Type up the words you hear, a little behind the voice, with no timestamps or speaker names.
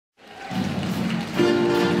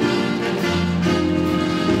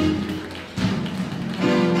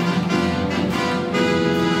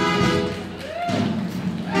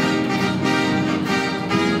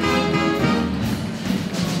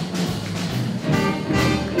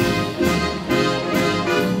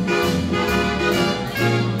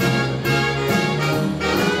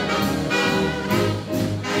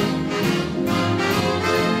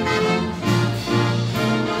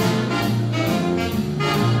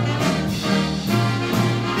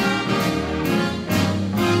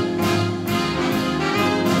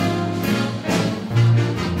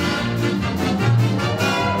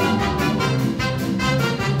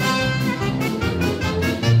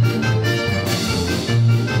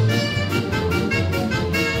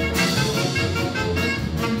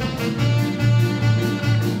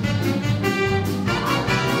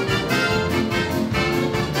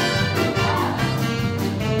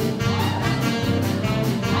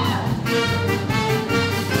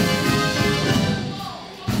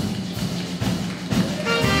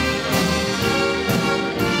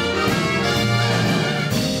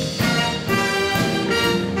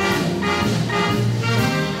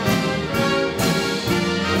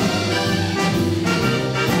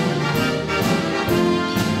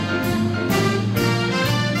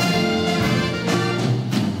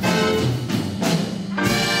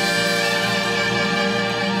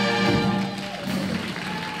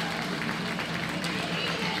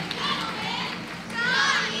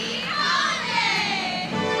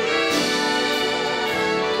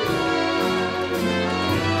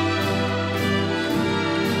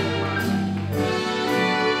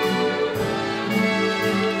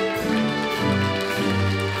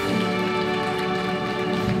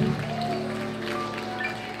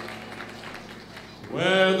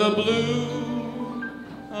Where the blue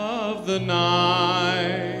of the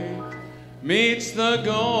night meets the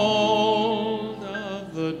gold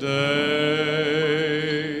of the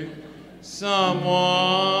day,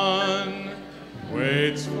 someone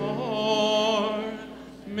waits for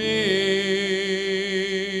me.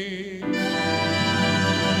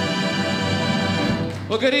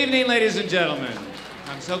 Well, good evening, ladies and gentlemen.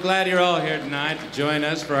 I'm so glad you're all here tonight to join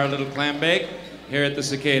us for our little clam bake here at the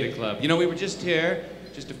Cicada Club. You know, we were just here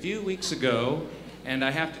just a few weeks ago, and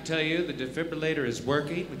I have to tell you, the defibrillator is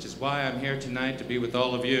working, which is why I'm here tonight to be with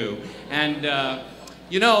all of you. And,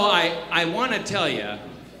 you know, I want to tell you,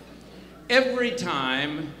 every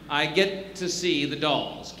time I get to see the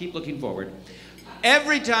dolls, keep looking forward,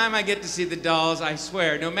 every time I get to see the dolls, I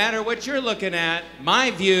swear, no matter what you're looking at,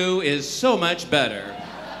 my view is so much better.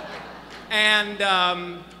 And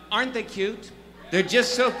aren't they cute? They're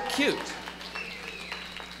just so cute.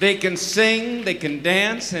 They can sing, they can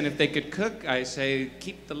dance, and if they could cook, I say,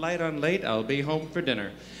 keep the light on late, I'll be home for dinner.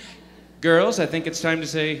 Girls, I think it's time to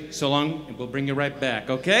say so long, and we'll bring you right back,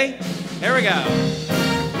 okay? Here we go.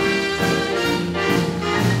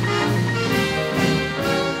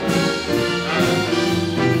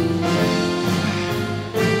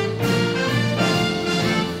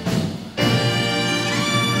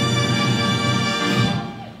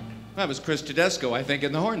 That was Chris Tedesco, I think,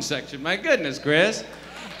 in the horn section. My goodness, Chris.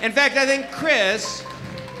 In fact, I think Chris,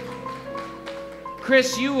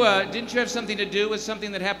 you, didn't you have something to do with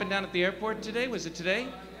something that happened down at the airport today? Was it today?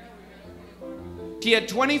 He had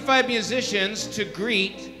 25 musicians to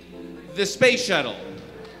greet the space shuttle.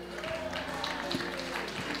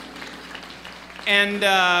 And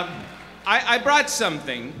I brought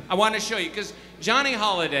something I want to show you, because Johnny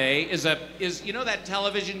Holiday is, you know that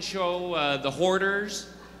television show, The Hoarders?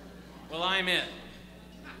 Well, I'm it.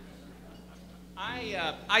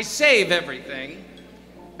 I save everything.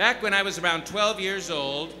 Back when I was around 12 years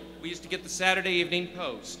old, we used to get the Saturday Evening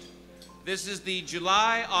Post. This is the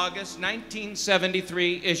July-August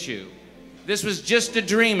 1973 issue. This was just a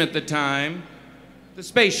dream at the time, the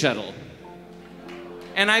space shuttle.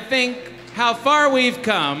 And I think how far we've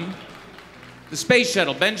come, the space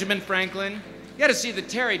shuttle, Benjamin Franklin. You gotta see the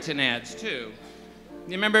Terryton ads, too.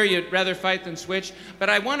 You remember you'd rather fight than switch? But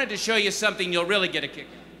I wanted to show you something you'll really get a kick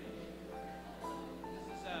out of.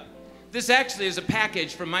 This actually is a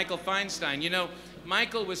package from Michael Feinstein. You know,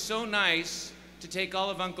 Michael was so nice to take all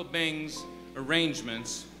of Uncle Bing's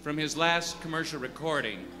arrangements from his last commercial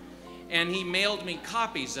recording, and he mailed me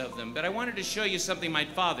copies of them. But I wanted to show you something my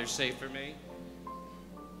father saved for me.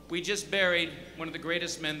 We just buried one of the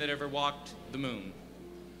greatest men that ever walked the moon.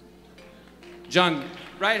 John,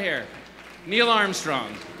 right here. Neil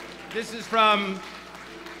Armstrong. This is from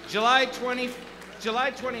July 26,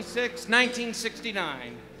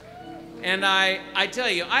 1969. And I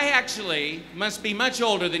tell you, I actually must be much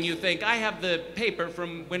older than you think. I have the paper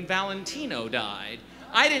from when Valentino died.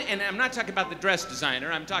 And I'm not talking about the dress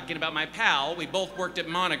designer, I'm talking about my pal. We both worked at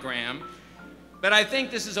Monogram. But I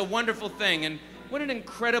think this is a wonderful thing, and what an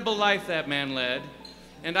incredible life that man led.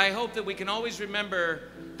 And I hope that we can always remember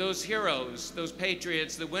those heroes, those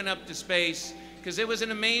patriots that went up to space, because it was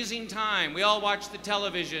an amazing time. We all watched the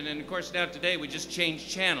television, and of course now today we just changed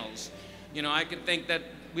channels. You know, I could think that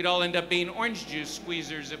we'd all end up being orange juice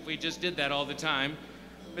squeezers if we just did that all the time.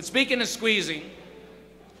 But speaking of squeezing,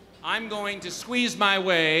 I'm going to squeeze my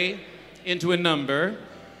way into a number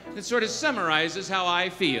that sort of summarizes how I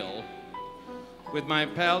feel with my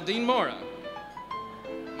pal Dean Mora.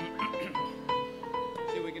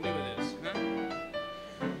 See what we can do with this, huh?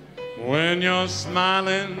 When you're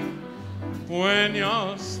smiling,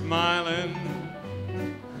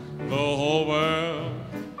 the whole world,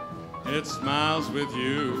 it smiles with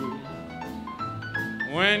you.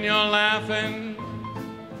 When you're laughing,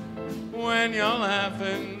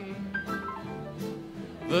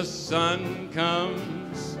 the sun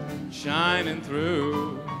comes shining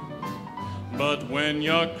through. But when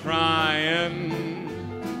you're crying,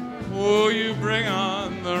 oh, you bring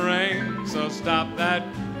on the rain. So stop that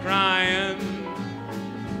crying.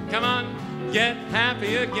 Come on, get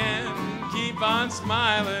happy again. Keep on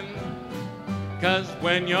smiling. 'Cause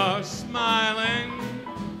when you're smiling,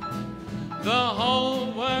 the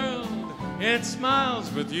whole world, it smiles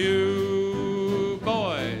with you.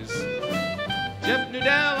 Boys, Jeff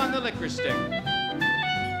Nudell on the liquor stick.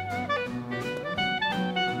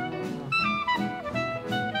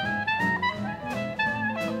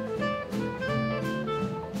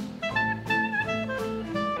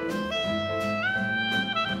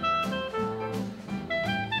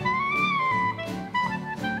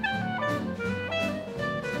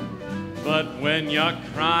 But when you're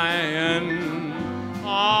crying,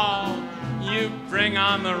 oh, you bring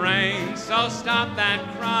on the rain. So stop that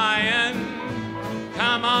crying.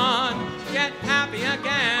 Come on, get happy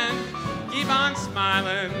again. Keep on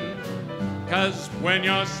smiling. 'Cause when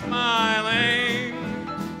you're smiling,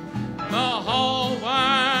 the whole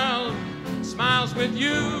world smiles with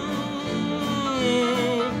you.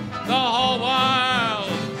 The whole world,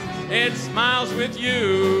 it smiles with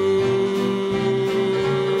you.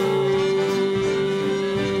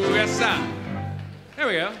 There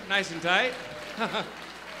we go, nice and tight.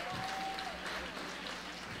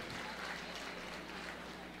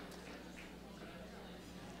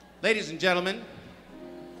 Ladies and gentlemen,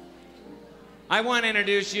 I want to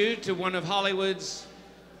introduce you to one of Hollywood's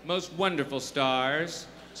most wonderful stars,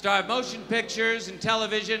 star of motion pictures and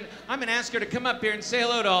television. I'm going to ask her to come up here and say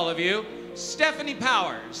hello to all of you, Stephanie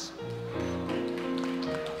Powers.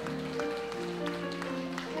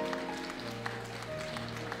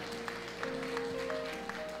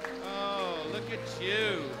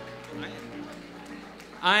 You.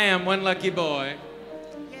 I am one lucky boy.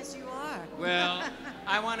 Yes, you are. Well,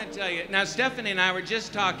 I want to tell you. Now, Stephanie and I were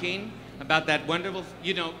just talking about that wonderful,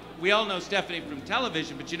 you know, we all know Stephanie from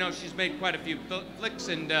television, but you know, she's made quite a few flicks,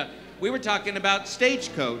 and we were talking about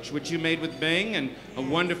Stagecoach, which you made with Bing, and a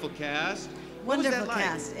wonderful cast. Wonderful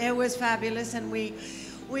cast. It was fabulous, and we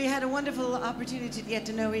had a wonderful opportunity to get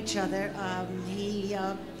to know each other. He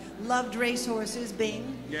loved racehorses,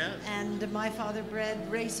 Bing. Yes. And my father bred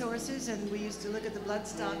racehorses, and we used to look at the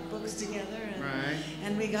bloodstock books together, and, right.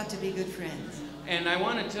 And we got to be good friends. And I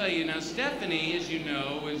want to tell you, now Stephanie, as you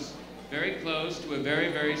know, was very close to a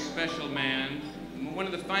very, very special man, one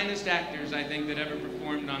of the finest actors, I think, that ever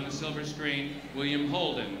performed on the silver screen, William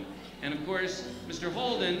Holden. And of course, Mr.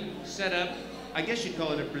 Holden set up, I guess you'd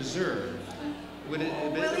call it a preserve.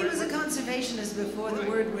 Well, he was a conservationist before the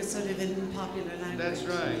word was sort of in popular language. That's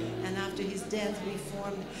right. And after his death, we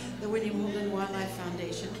formed the William Holden Wildlife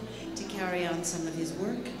Foundation to carry on some of his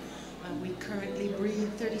work. We currently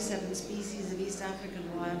breed 37 species of East African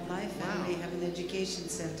wildlife, and we have an education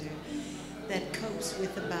center that copes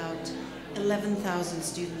with about 11,000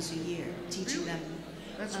 students a year, teaching them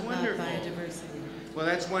about biodiversity. Well,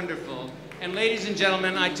 that's wonderful. And ladies and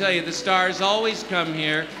gentlemen, I tell you, the stars always come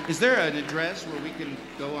here. Is there an address where we can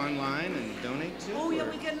go online and donate to? Oh, yeah,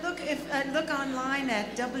 we can look online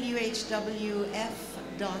at whwf.org.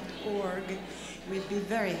 We'd be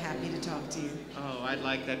very happy to talk to you. Oh, I'd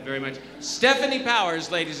like that very much. Stephanie Powers,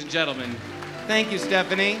 ladies and gentlemen. Thank you,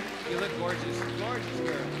 Stephanie. You look gorgeous. Gorgeous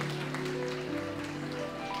girl.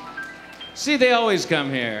 See, they always come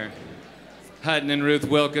here. Hutton and Ruth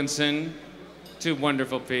Wilkinson. Two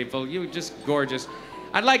wonderful people. You were just gorgeous.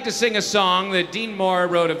 I'd like to sing a song that Dean Moore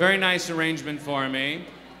wrote a very nice arrangement for me.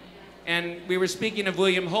 And we were speaking of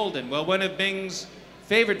William Holden. Well, one of Bing's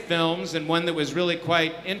favorite films, and one that was really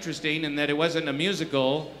quite interesting in that it wasn't a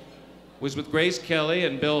musical, was with Grace Kelly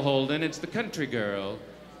and Bill Holden. It's The Country Girl.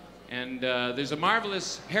 And there's a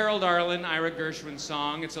marvelous Harold Arlen, Ira Gershwin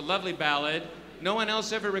song. It's a lovely ballad. No one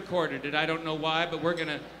else ever recorded it. I don't know why, but we're going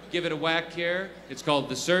to give it a whack here. It's called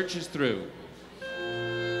The Search is Through.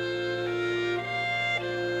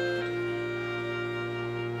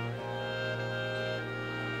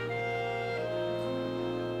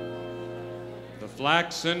 The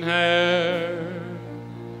flaxen hair,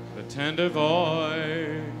 the tender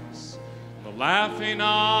voice, the laughing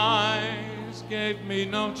eyes gave me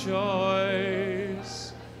no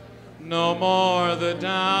choice. No more the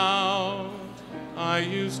doubt I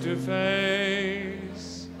used to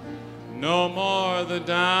face. No more the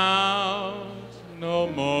doubt, no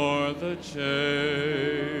more the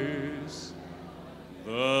chase.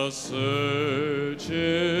 The search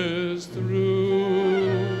is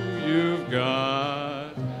through. You've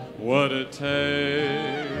got what it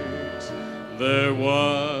takes. There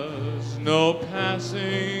was no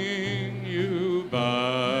passing you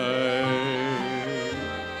by.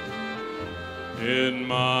 in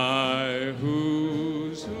my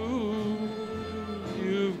who's who.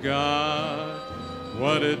 You've got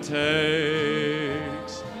what it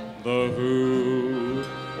takes. The who,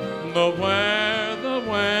 the where, the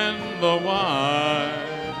when, the why.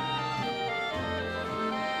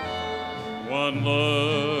 One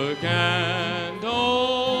look and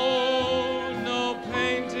oh, no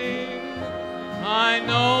painting I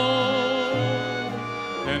know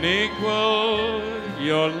can equal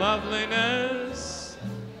your loveliness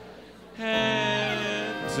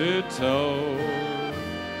head to toe.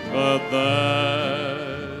 But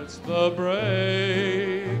that's the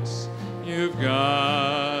breaks. You've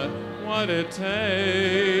got what it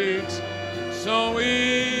takes. So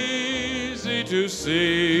easy to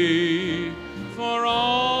see, for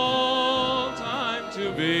all time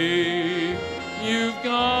to be. You've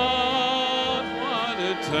got what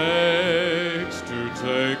it takes to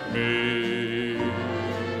take me.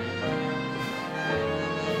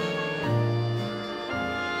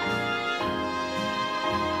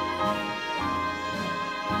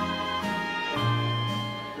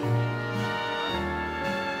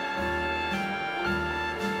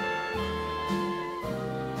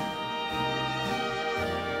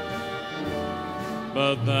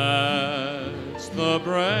 But that's the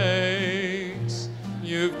breaks.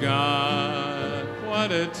 You've got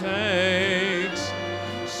what it takes.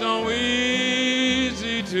 So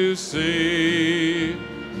easy to see,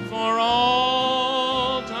 for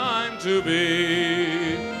all time to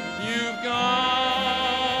be. You've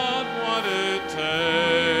got what it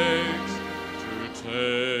takes to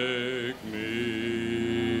take me.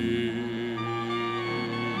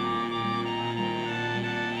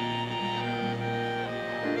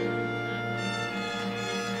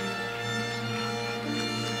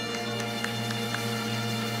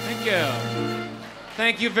 Thank you.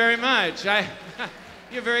 Thank you very much.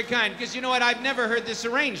 You're very kind, because you know what? I've never heard this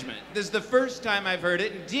arrangement. This is the first time I've heard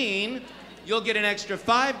it. And Dean, you'll get an extra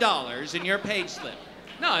 $5 in your page slip.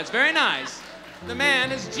 No, it's very nice. The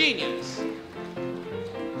man is genius.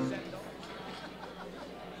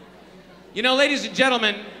 You know, ladies and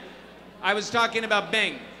gentlemen, I was talking about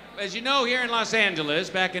Bing. As you know, here in Los Angeles,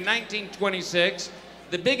 back in 1926,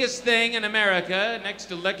 the biggest thing in America, next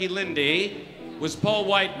to Lucky Lindy, was Paul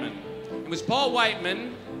Whiteman. It was Paul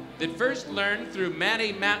Whiteman that first learned through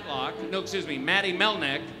Matty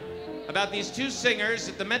Melnick about these two singers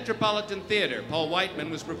at the Metropolitan Theater. Paul Whiteman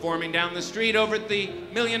was performing down the street over at the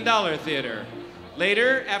 $1 Million Theater.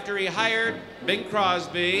 Later, after he hired Bing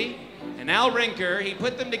Crosby and Al Rinker, he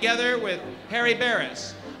put them together with Harry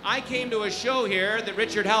Barris. I came to a show here that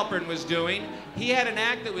Richard Halpern was doing. He had an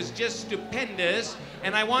act that was just stupendous,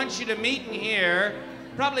 and I want you to meet and hear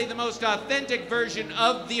probably the most authentic version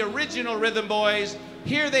of the original Rhythm Boys.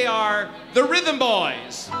 Here they are, the Rhythm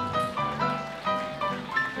Boys.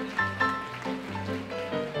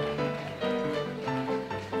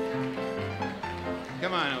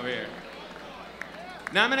 Come on over here.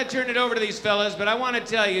 Now I'm going to turn it over to these fellas, but I want to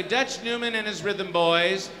tell you, Dutch Newman and his Rhythm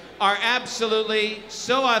Boys are absolutely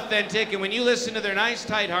so authentic, and when you listen to their nice,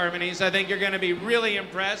 tight harmonies, I think you're going to be really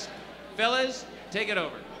impressed. Fellas, take it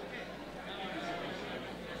over.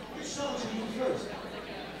 Which song should you do first?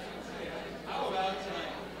 How about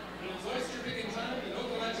when it's oyster picking time in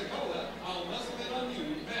Oklahoma, I'll muscle it on you,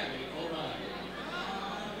 baby, all right. I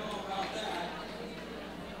don't know about that.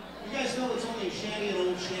 You guys know it's only a shanty and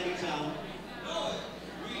old shanty town. No,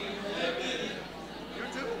 we live in it. You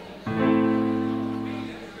too?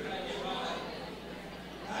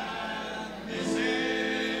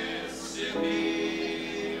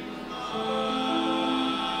 Mississippi.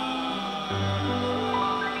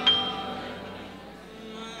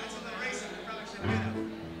 That's alliteration the fellas should get up.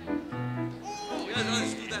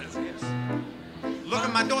 Let's do that, yes. Look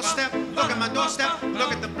at my doorstep, look at my doorstep,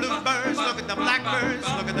 look at the bluebirds, look at the blackbirds,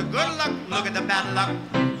 look at the good luck, look at the bad luck.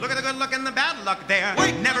 Look at the good luck and the bad luck there.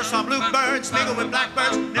 Wait. Never saw bluebirds mingle with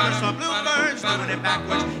blackbirds, never saw bluebirds doing it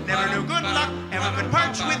backwards, never knew good luck, ever could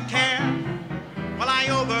perch with care. Well, I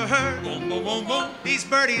overheard boom, boom, boom, boom, these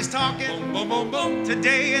birdies talking boom, boom, boom, boom,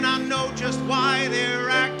 today, and I know just why they're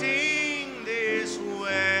acting this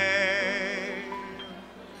way.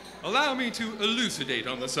 Allow me to elucidate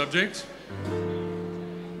on the subject.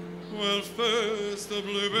 Well, first the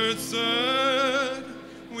bluebird said,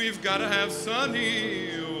 we've got to have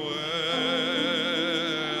sunny weather.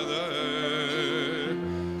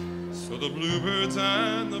 So the bluebirds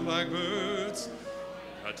and the blackbirds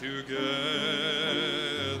got together.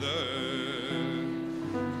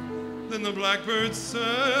 Then the blackbird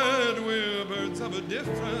said, we're birds of a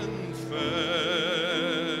different feather.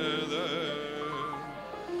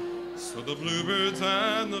 So the bluebirds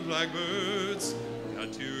and the blackbirds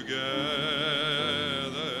got together.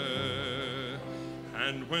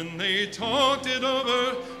 And when they talked it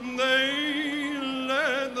over, they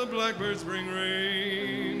let the blackbirds bring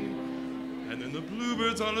rain. And then the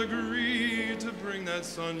bluebirds all agreed to bring that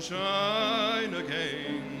sunshine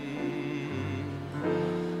again.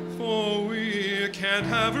 For we can't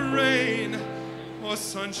have rain or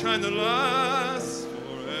sunshine that lasts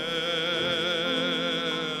forever.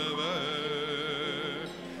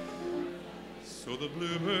 So the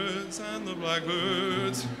bluebirds and the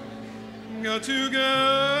blackbirds got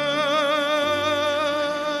together.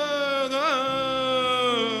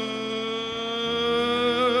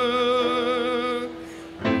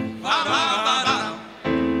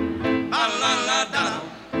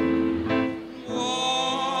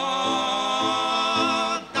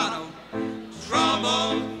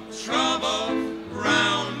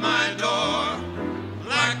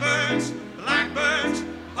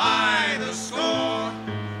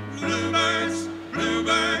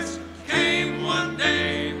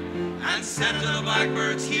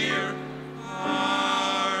 Blackbirds here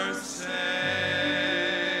are say.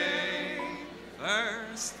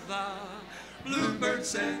 First the bluebird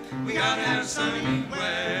said, we gotta have sunny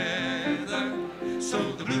weather.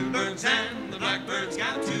 So the bluebirds and the blackbirds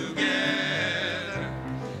got together.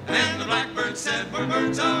 And the blackbird said, we're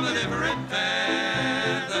birds of a different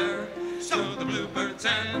feather. So the bluebirds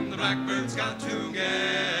and the blackbirds got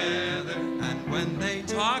together. And when they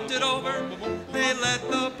talked it over, they let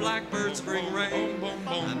the blackbirds bring rain.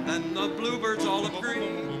 And then the bluebirds all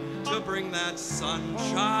agreed to bring that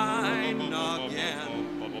sunshine again.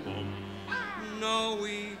 No,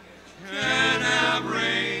 we can't have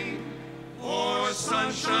rain or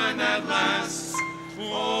sunshine that lasts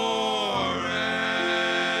forever.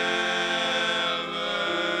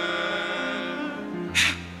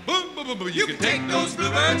 You can take those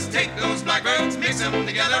bluebirds, take those blackbirds, mix them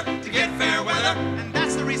together to get fair weather. And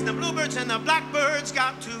that's the reason the bluebirds and the blackbirds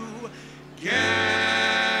got together.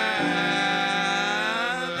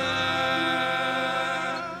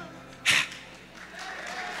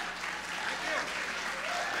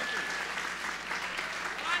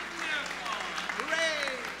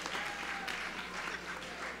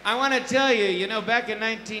 I want to tell you, you know, back in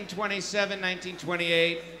 1927,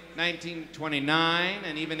 1928, 1929,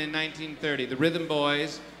 and even in 1930, the Rhythm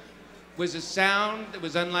Boys was a sound that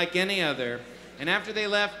was unlike any other. And after they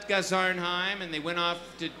left Gus Arnheim and they went off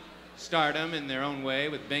to stardom in their own way,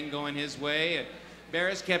 with Bing going his way,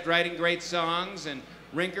 Barris kept writing great songs, and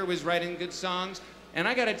Rinker was writing good songs. And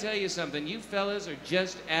I got to tell you something, you fellas are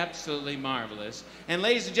just absolutely marvelous. And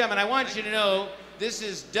ladies and gentlemen, I want you to know this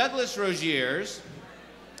is Douglas Rogiers,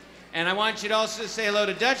 and I want you to also say hello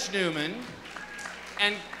to Dutch Newman,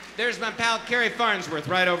 and there's my pal Kerry Farnsworth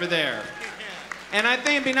right over there. And I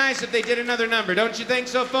think it'd be nice if they did another number, don't you think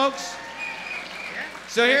so, folks?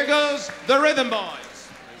 So here goes the Rhythm Boys.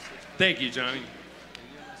 Thank you, Johnny.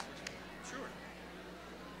 Sure.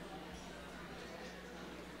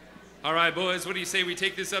 All right, boys, what do you say we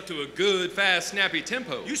take this up to a good, fast, snappy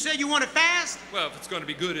tempo? You said you want it fast? Well, if it's going to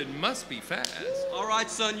be good, it must be fast. All right,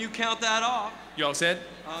 son, you count that off. You all set?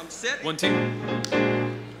 Set. 1, 2.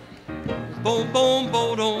 Boom, boom,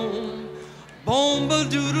 bo, dum. Boom, ba,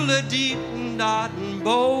 doodle, dee, dot,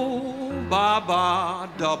 bo, ba, ba,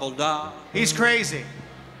 double dot. He's crazy.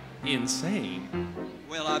 Insane.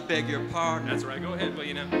 Well, I beg your pardon. That's right. Go ahead,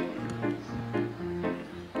 William.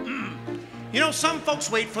 You know, some folks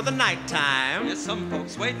wait for the nighttime. Yes, some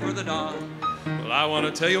folks wait for the dawn. Well, I want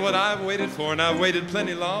to tell you what I've waited for, and I've waited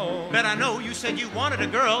plenty long. Bet I know you said you wanted a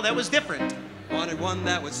girl that was different. Wanted one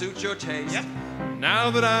that would suit your taste. Yep. Now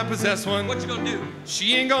that I possess one, What you gonna do?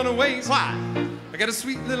 she ain't gonna waste. Why? I got a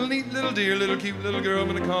sweet little, neat little dear, little cute little girl I'm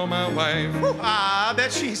gonna call my wife. Whew, I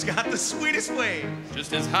bet she's got the sweetest way.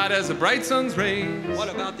 Just as hot as a bright sun's rays. What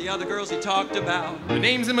about the other girls he talked about? The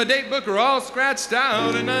names in my date book are all scratched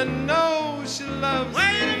out, and I know she loves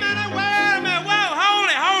Wait a minute, whoa,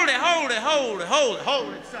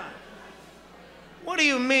 hold it, son. What do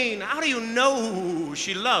you mean? How do you know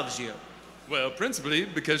she loves you? Well, principally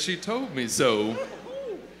because she told me so.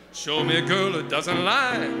 Show me a girl that doesn't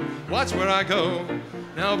lie. Watch where I go.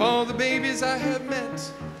 Now of all the babies I have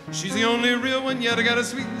met, she's the only real one yet. I got a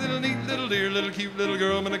sweet little, neat little dear, little cute little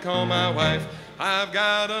girl I'm gonna call my wife. I've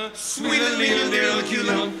got a sweet little, neat little dear, little cute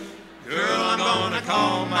little girl I'm gonna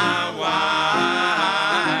call my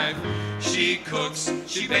wife. She cooks,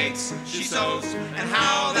 she bakes, she sews, and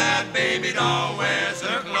how that baby doll wears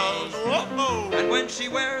her clothes. Whoa. And when she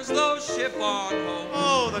wears those chiffon hose.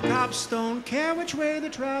 Oh, the cops don't care which way the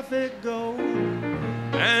traffic goes.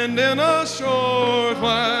 And in a short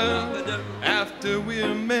while, after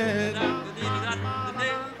we're met,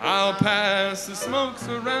 of smokes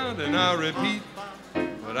around, and I'll repeat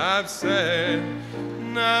what I've said.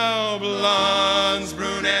 Now blondes,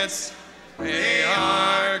 brunettes, they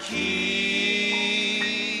are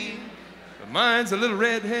key. But mine's a little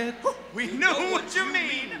redhead. We know what you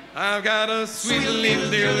mean. I've got a sweet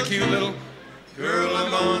little cute little girl I'm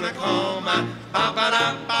gonna call my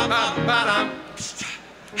ba-ba-da-ba-ba-ba-dum.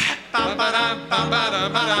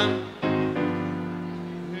 Ba-ba-da-ba-ba-da-ba-dum.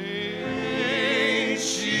 Ain't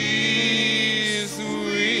she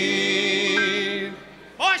sweet?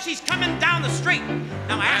 Boy, she's coming down the street.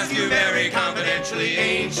 Now I ask you very confidentially,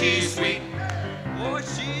 ain't she sweet? Oh,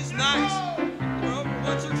 she's nice.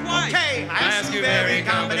 Once or twice. Okay, I ask you very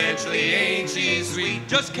confidentially, ain't she sweet?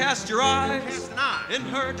 Just cast your eyes Cast an eye. in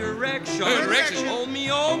her direction. Her direction. Oh me,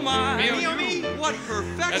 oh my. Me, oh me. What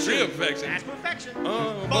perfection. That's real perfection. That's perfection.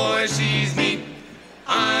 Oh boy, she's neat.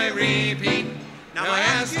 I repeat. Now I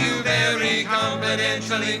ask you very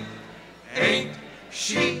confidentially, ain't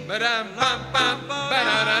she?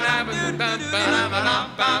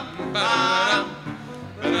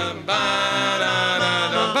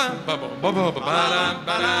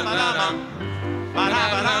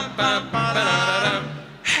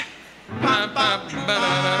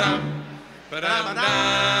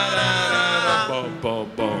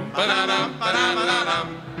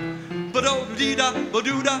 Ba-do-dee-da,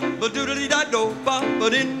 ba-doo-da, ba-doo-da-dee-da-do,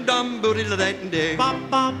 ba-ba-din-dum, boo-dee-da-da-dee-day.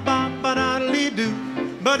 Ba-ba-ba-ba-da-lee-doo,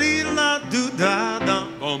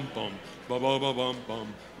 ba-dee-la-doo-da-dum. Bum bum, ba-ba-ba-bum-bum,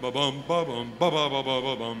 ba-bum ba-bum,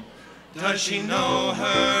 ba-ba-ba-ba-ba-bum. Does she know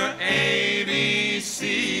her ABCs?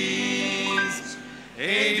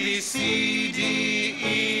 A, B, C, D,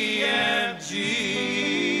 E, F,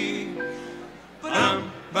 G.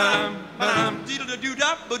 Ba-dum, ba-dum, ba-dum.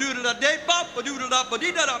 Dee-da-da-doo-da, ba-doo-da-da-day, bop, ba-doo-da-da,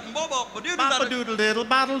 ba-dee-da-da, bop, ba-doo-da-da. Ba-ba-doodle-diddle,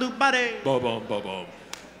 ba-da-doo-ba-day. Ba-bum, ba-bum.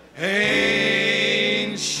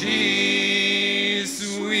 Ain't she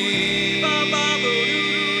sweet?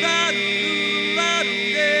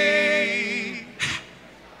 Ba-ba-ba-doo-da-doo-da-doo-day.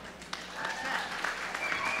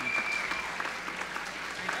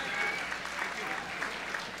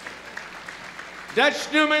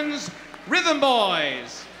 Dutch Newman's Rhythm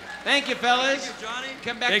Boys. Thank you, fellas. Thank you, Johnny.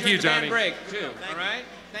 Come back Thank during you, the band Johnny. break, too. All right?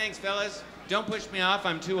 Thanks, fellas. Don't push me off.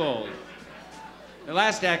 I'm too old. The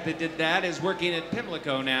last act that did that is working at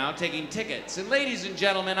Pimlico now, taking tickets. And ladies and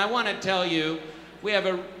gentlemen, I want to tell you, we have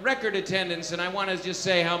a record attendance, and I want to just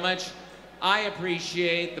say how much I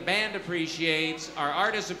appreciate, the band appreciates, our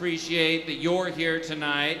artists appreciate that you're here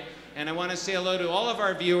tonight. And I want to say hello to all of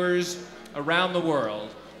our viewers around the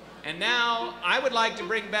world. And now I would like to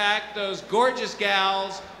bring back those gorgeous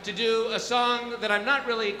gals to do a song that I'm not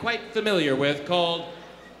really quite familiar with called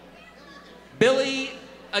Billy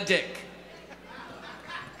a Dick.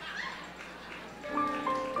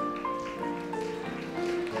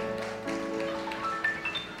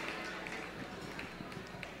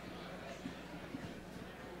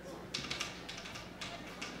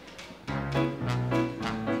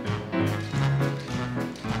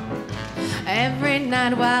 Every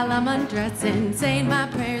night while I'm undressing, saying my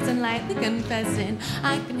prayers and lightly confessing,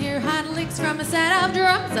 I can hear hot licks from a set of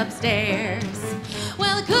drums upstairs.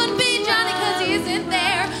 Well, it couldn't be Johnny 'cause he isn't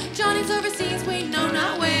there. Johnny's overseas, we know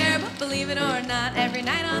not where. But believe it or not, every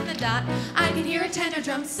night on the dot, I can hear a tenor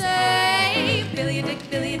drum say, Billy a dick,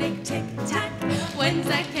 tick-tack. When's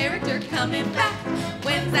that character coming back?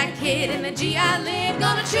 When's that kid in the GI Lib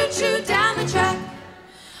gonna choo-choo down the track?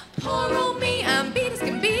 Poor old me, I'm beat as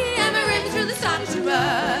can be, and my rhythm's really starting to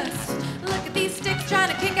rust. Look at these sticks trying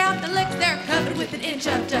to kick out the licks, they're covered with an inch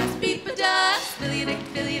of dust. Beat but dust, Billy a dick,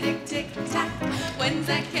 tick-tack. When's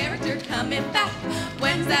that character coming back?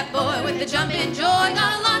 When's that boy with the jumping joy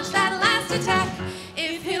gonna launch that last attack?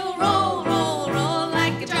 If he'll roll, roll, roll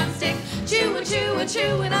like a drumstick,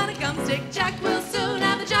 chewing on a gumstick, Jack will soon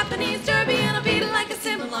have the Japanese derby and a beat it like a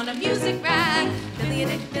cymbal on a music rack. Billy a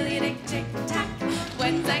dick, tick-tack.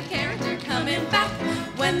 When's that character coming back?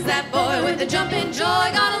 When's that boy with the jumping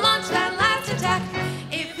joy gonna launch that last attack?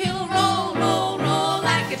 If he'll roll, roll, roll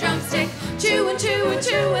like a drumstick, chewing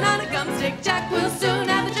on a gumstick, Jack will soon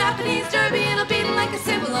have the Japanese derby and a beat it like a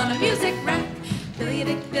cymbal on a music rack. Billy a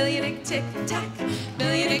dick, tick-tack.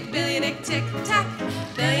 Billy a dick, tick-tack.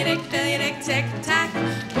 Billy a dick, tick-tack.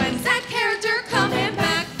 When's that character coming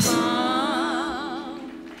back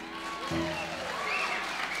from?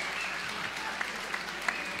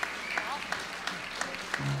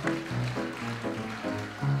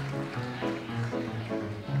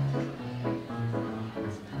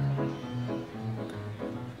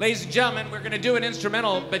 Ladies and gentlemen, we're going to do an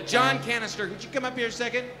instrumental, but John Canister, would you come up here a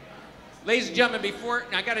second? Ladies and gentlemen, before,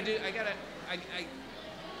 I gotta,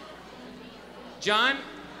 John,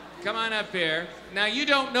 come on up here. Now, you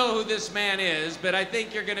don't know who this man is, but I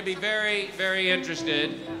think you're going to be very, very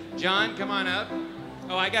interested. John, come on up.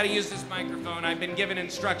 Oh, I got to use this microphone. I've been given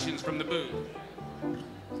instructions from the booth.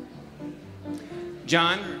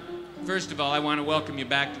 John, first of all, I want to welcome you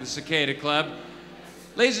back to the Cicada Club.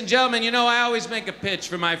 Ladies and gentlemen, you know, I always make a pitch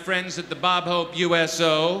for my friends at the Bob Hope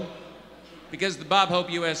USO, because the Bob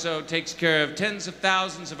Hope USO takes care of tens of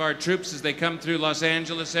thousands of our troops as they come through Los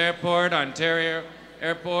Angeles Airport, Ontario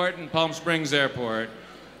Airport, and Palm Springs Airport.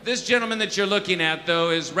 This gentleman that you're looking at, though,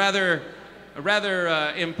 is a rather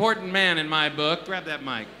important man in my book. Grab that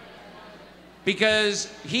mic.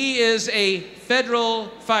 Because he is a federal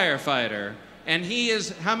firefighter, and he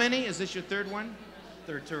is, how many? Is this your third one?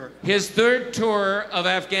 Third tour. His third tour of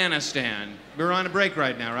Afghanistan. We're on a break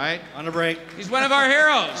right now, right? On a break. He's one of our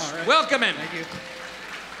heroes. All right. Welcome him. Thank you.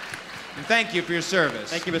 And thank you for your service.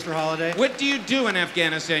 Thank you, Mr. Holliday. What do you do in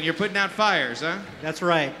Afghanistan? You're putting out fires, huh? That's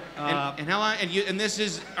right. And how long? And this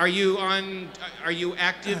is? Are you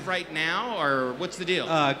active right now, or what's the deal?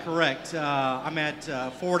 Correct. I'm at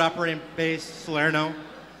Forward Operating Base Salerno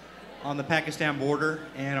on the Pakistan border,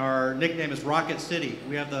 and our nickname is Rocket City.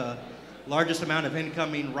 We have the largest amount of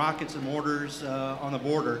incoming rockets and mortars on the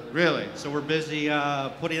border. Really? So we're busy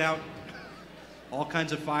putting out all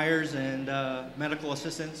kinds of fires and medical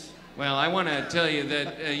assistance. Well, I want to tell you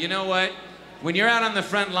that, you know what? When you're out on the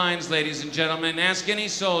front lines, ladies and gentlemen, ask any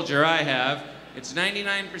soldier I have, it's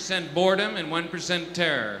 99% boredom and 1%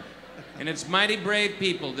 terror. And it's mighty brave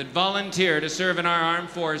people that volunteer to serve in our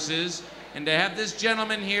armed forces, and to have this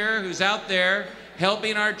gentleman here who's out there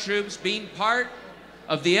helping our troops, being part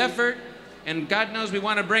of the effort, and God knows we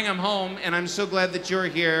want to bring him home, and I'm so glad that you're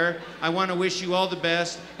here. I want to wish you all the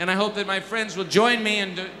best, and I hope that my friends will join me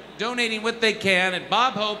in donating what they can at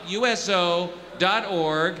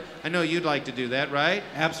bobhopeuso.org. I know you'd like to do that, right?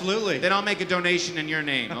 Absolutely. Then I'll make a donation in your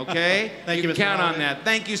name, okay? Thank you, Mr. Count on Holliday. that.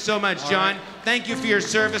 Thank you so much, All John. right. Thank you for your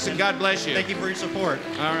service, and God bless you. Thank you for your support.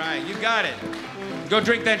 All right, you got it. Go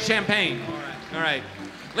drink that champagne. All right. All right.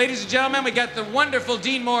 Ladies and gentlemen, we got the wonderful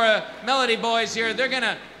Dean Mora Melody Boys here.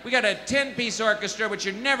 We got a 10-piece orchestra, which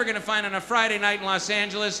you're never gonna find on a Friday night in Los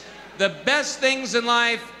Angeles. The best things in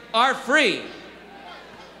life are free.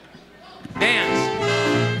 Dance.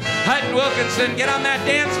 Hutton Wilkinson, get on that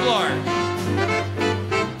dance floor.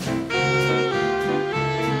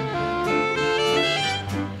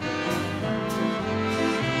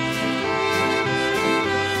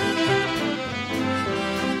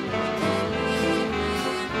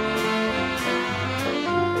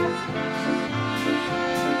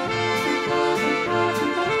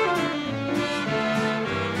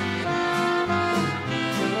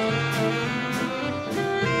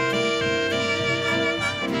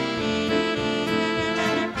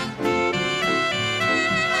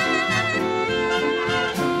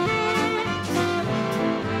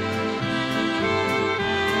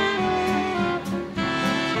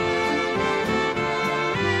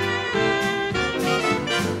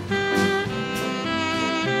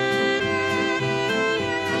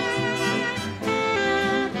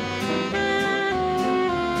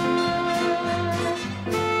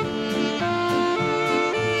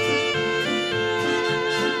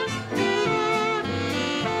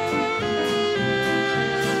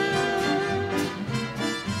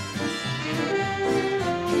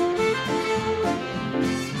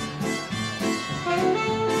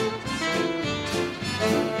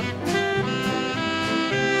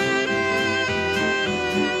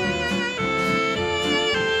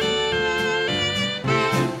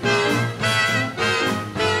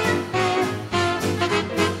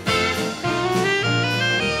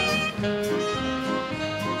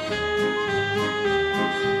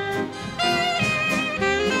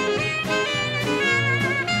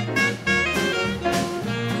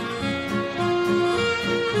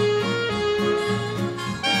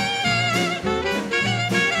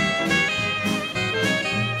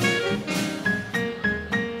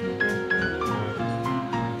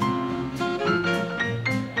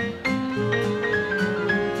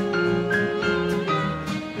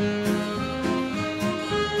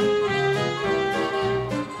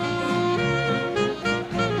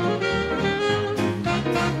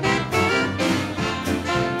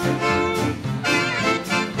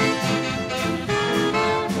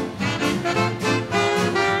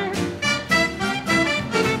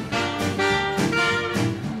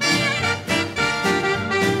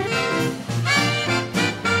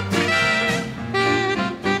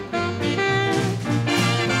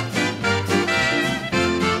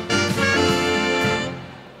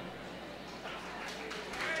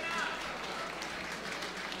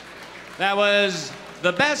 That was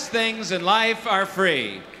The Best Things in Life Are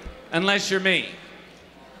Free. unless you're me.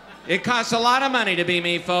 It costs a lot of money to be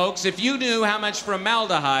me, folks. If you knew how much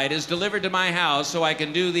formaldehyde is delivered to my house so I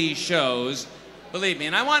can do these shows, believe me.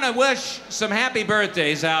 And I want to wish some happy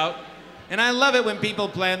birthdays out. And I love it when people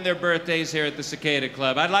plan their birthdays here at the Cicada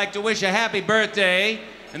Club. I'd like to wish a happy birthday,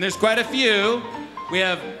 and there's quite a few. We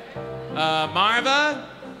have Marva,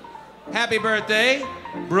 happy birthday.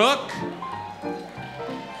 Brooke.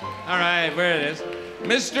 All right, where it is.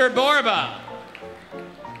 Mr. Borba.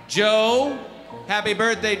 Joe, happy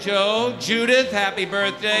birthday, Joe. Judith, happy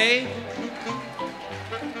birthday.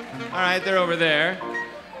 All right, they're over there.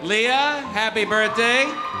 Leah, happy birthday.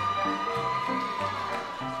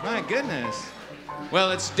 My goodness.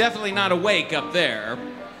 Well, it's definitely not awake up there.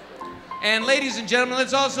 And ladies and gentlemen,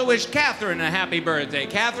 let's also wish Catherine a happy birthday.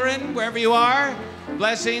 Catherine, wherever you are,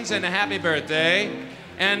 blessings and a happy birthday.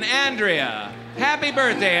 And Andrea, happy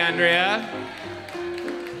birthday, Andrea.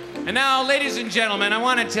 And now, ladies and gentlemen, I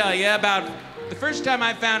want to tell you about the first time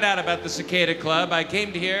I found out about the Cicada Club. I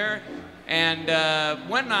came to here, and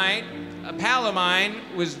one night, a pal of mine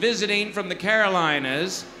was visiting from the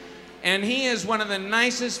Carolinas, and he is one of the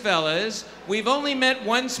nicest fellas. We've only met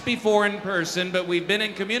once before in person, but we've been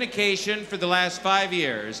in communication for the last 5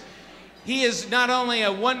 years. He is not only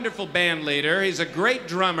a wonderful band leader, he's a great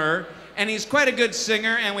drummer, and he's quite a good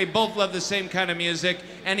singer, and we both love the same kind of music.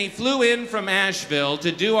 And he flew in from Asheville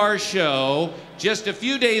to do our show just a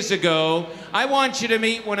few days ago. I want you to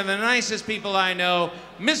meet one of the nicest people I know,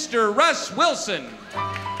 Mr. Russ Wilson.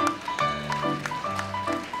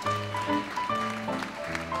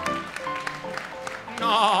 No.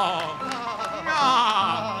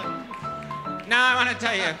 Now I want to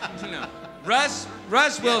tell you, Russ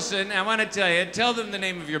Wilson, I want to tell you, tell them the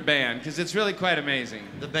name of your band, because it's really quite amazing.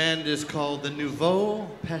 The band is called the Nouveau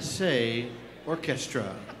Passé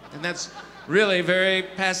Orchestra. And that's really very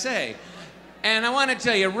passé. And I want to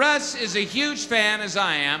tell you, Russ is a huge fan, as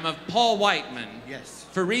I am, of Paul Whiteman. Yes.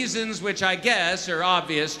 For reasons which I guess are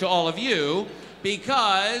obvious to all of you,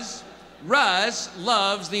 because Russ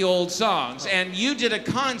loves the old songs. And you did a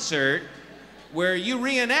concert where you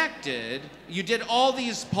reenacted, you did all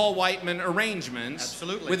these Paul Whiteman arrangements.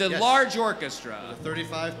 Absolutely, with a yes. large orchestra. A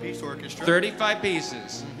 35-piece orchestra. 35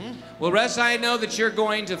 pieces. Well, Russ, I know that you're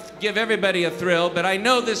going to give everybody a thrill, but I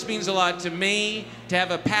know this means a lot to me to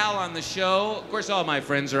have a pal on the show. Of course, all my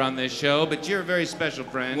friends are on this show, but you're a very special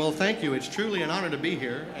friend. Well, thank you. It's truly an honor to be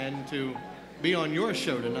here and to be on your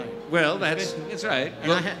show tonight. Well, that's right.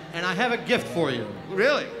 And, I have a gift for you.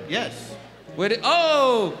 Really? Yes.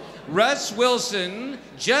 Oh, Russ Wilson,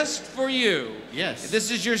 just for you. Yes.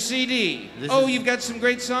 This is your CD. This You've got some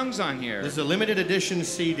great songs on here. This is a limited edition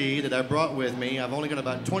CD that I brought with me. I've only got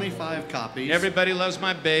about 25 copies. Everybody Loves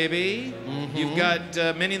My Baby. You've got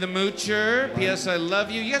Minnie the Moocher, P.S. I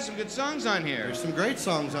Love You. You got some good songs on here. There's some great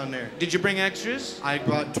songs on there. Did you bring extras? I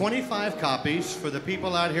brought 25 copies for the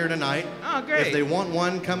people out here tonight. Oh, great. If they want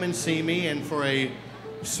one, come and see me, and for a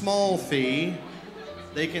small fee,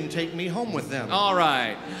 they can take me home with them. All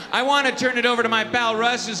right. I want to turn it over to my pal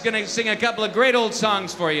Russ, who's going to sing a couple of great old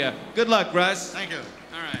songs for you. Good luck, Russ. Thank you.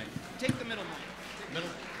 All right. Take the middle mic. Middle.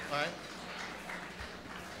 All right.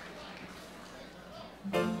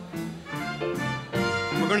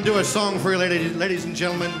 We're going to do a song for you, ladies and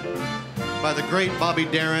gentlemen, by the great Bobby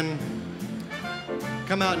Darin.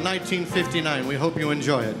 Come out in 1959. We hope you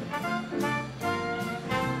enjoy it.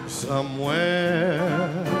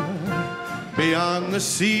 Somewhere beyond the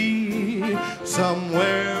sea,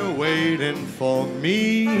 somewhere waiting for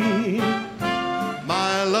me,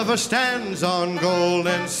 my lover stands on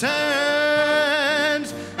golden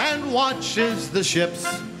sands and watches the ships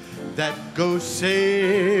that go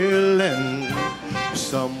sailing.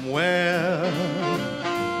 Somewhere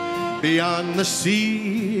beyond the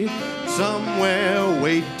sea, somewhere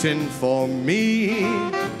waiting for me.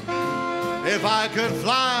 If I could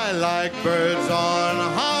fly like birds on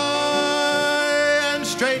high and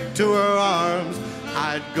straight to her arms,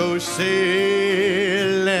 I'd go sailing.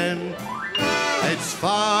 It's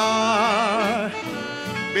far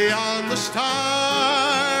beyond the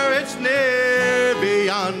star, it's near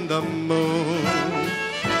beyond the moon.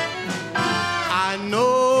 I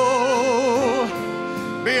know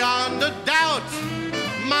beyond a doubt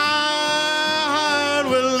my heart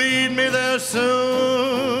will lead me there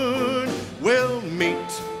soon. We'll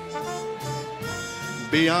meet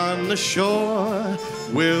beyond the shore,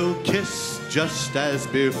 we'll kiss just as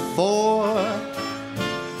before.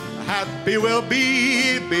 Happy we'll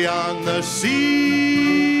be beyond the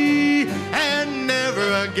sea, and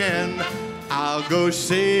never again I'll go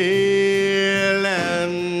sailing.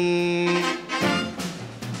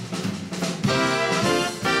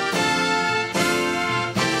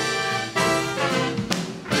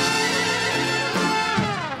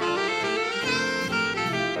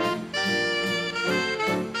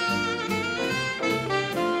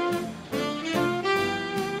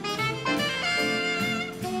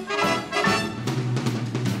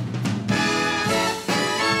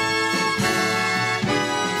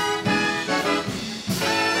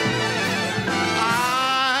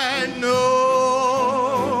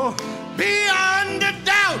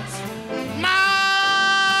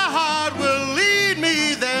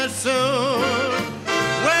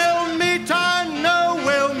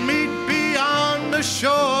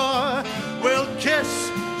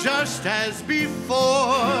 as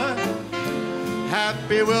before.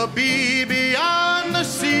 Happy we'll be beyond the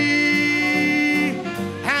sea,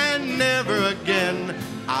 and never again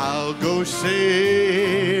I'll go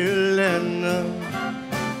sailing.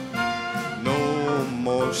 No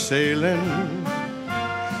more sailing,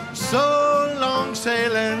 so long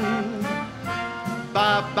sailing,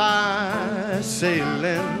 bye-bye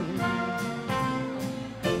sailing.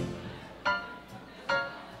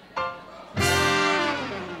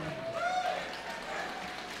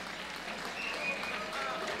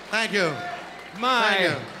 Thank you.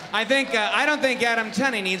 Thank you. I don't think Adam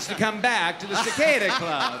Tunney needs to come back to the Cicada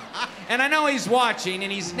Club. And I know he's watching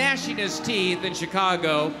and he's gnashing his teeth in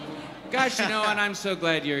Chicago. Gosh, you know, and I'm so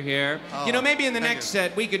glad you're here. Oh, you know, maybe in the thank next you.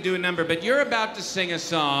 set we could do a number, but you're about to sing a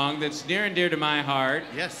song that's near and dear to my heart.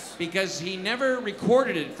 Yes. Because he never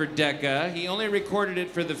recorded it for Decca. He only recorded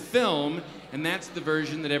it for the film, and that's the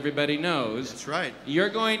version that everybody knows. That's right. You're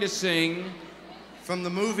going to sing... From the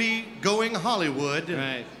movie Going Hollywood,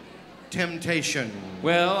 Right. Temptation.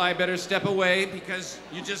 Well, I better step away because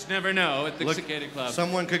you just never know at the Look, Cicada Club.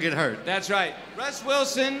 someone could get hurt. That's right. Russ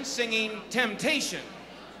Wilson singing Temptation.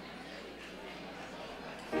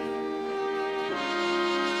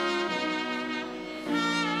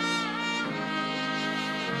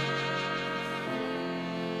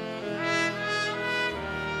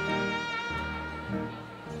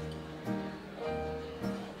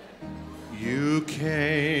 You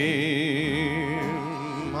came,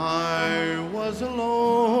 I was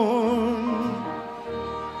alone.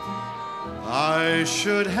 I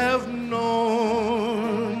should have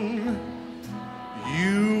known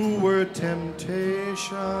you were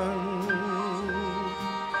temptation.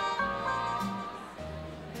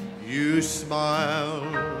 You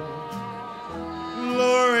smiled,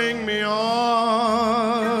 luring me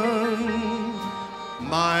on.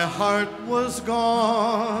 My heart was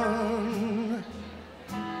gone.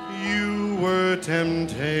 You were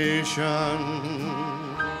temptation.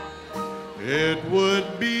 It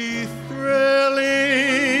would be thrilling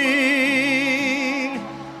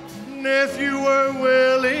if you were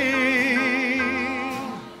willing,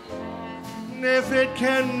 if it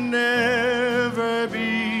can never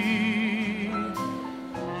be.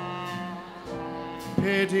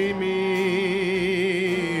 Pity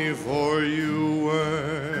me, for you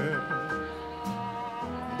were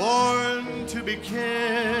born to be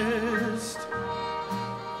kissed.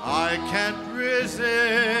 I can't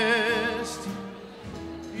resist.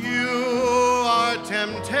 You are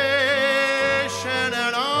temptation,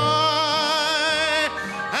 and I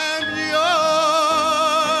am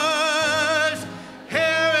yours.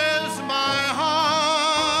 Here is my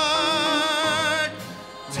heart.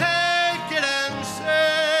 Take it and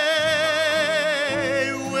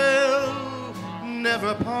say we'll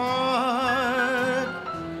never part.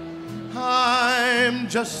 I'm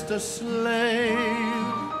just a slave,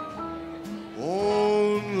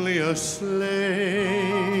 only a slave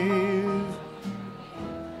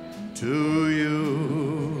to you.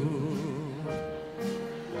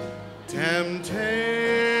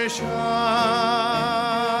 Temptation.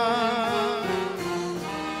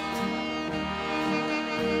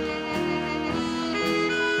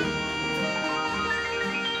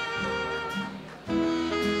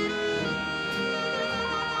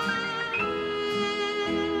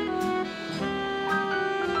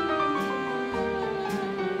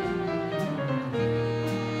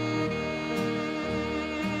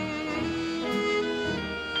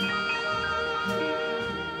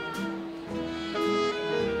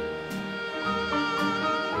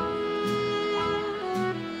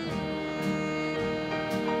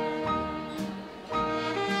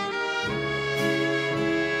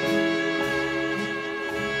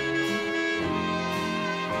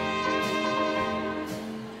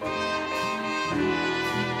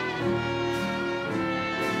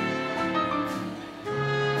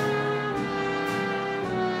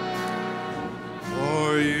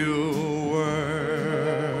 For you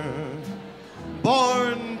were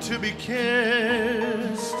born to be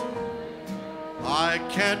kissed. I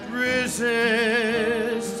can't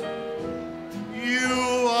resist.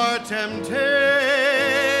 You are temptation,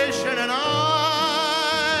 and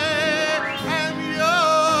I am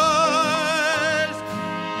yours.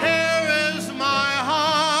 Here is my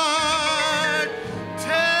heart.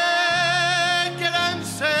 Take it and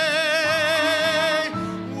say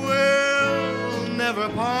we'll never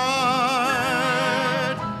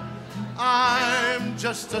part. I'm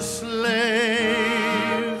just a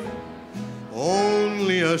slave,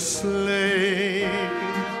 only a slave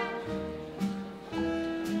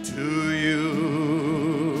to you.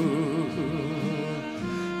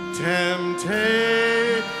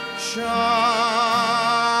 Temptation.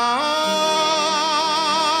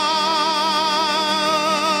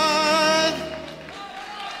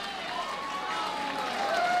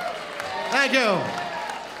 Thank you.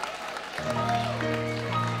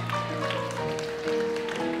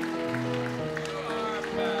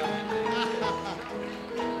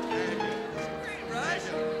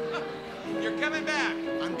 You're coming back.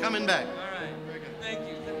 I'm coming back. All right. Thank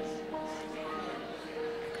you.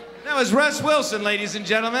 That was Russ Wilson, ladies and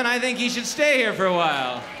gentlemen. I think he should stay here for a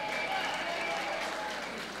while.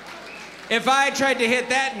 If I tried to hit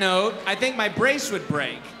that note, I think my brace would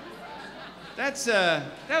break. That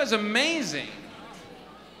was amazing.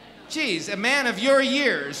 Geez, a man of your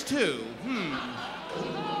years, too.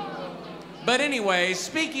 But anyway,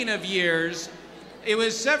 speaking of years, it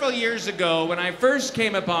was several years ago when I first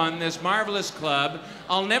came upon this marvelous club.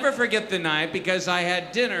 I'll never forget the night because I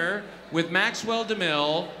had dinner with Maxwell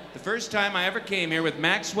DeMille, the first time I ever came here with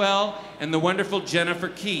Maxwell and the wonderful Jennifer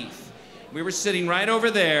Keith. We were sitting right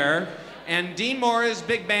over there, and Dean Mora's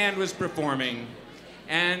big band was performing.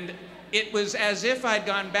 And it was as if I'd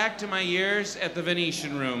gone back to my years at the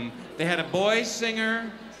Venetian Room. They had a boy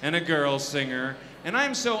singer and a girl singer, and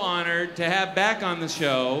I'm so honored to have back on the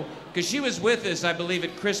show, because she was with us, I believe,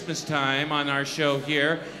 at Christmas time on our show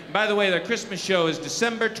here. By the way, the Christmas show is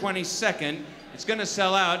December 22nd. It's gonna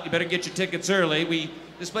sell out. You better get your tickets early.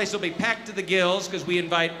 This place will be packed to the gills because we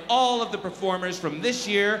invite all of the performers from this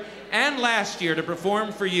year and last year to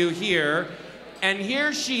perform for you here. And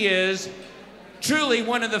here she is, truly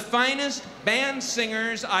one of the finest band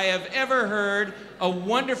singers I have ever heard, a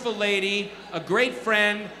wonderful lady, a great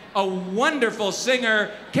friend, a wonderful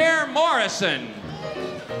singer, Care Morrison.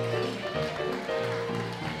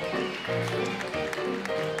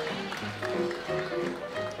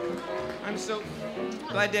 I'm so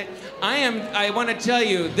glad to, I want to tell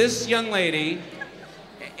you, this young lady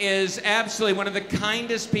is absolutely one of the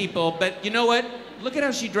kindest people, but you know what? Look at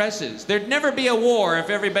how she dresses. There'd never be a war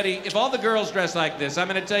if all the girls dress like this. I'm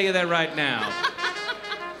going to tell you that right now.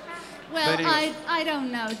 Well, I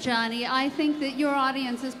don't know, Johnny. I think that your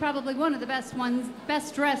audience is probably one of the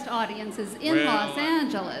best dressed audiences in Los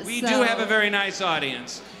Angeles. We do have a very nice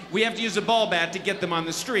audience. We have to use a ball bat to get them on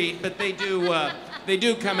the street, but they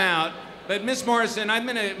do come out. But Miss Morrison, I'm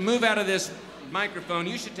going to move out of this microphone.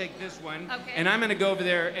 You should take this one. Okay. And I'm going to go over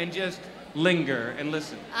there and just linger and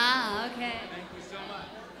listen. Ah, okay. Thank you so much.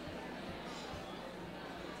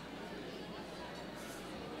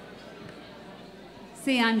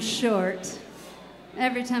 See, I'm short.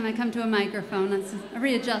 Every time I come to a microphone, it's a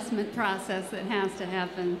readjustment process that has to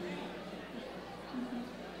happen.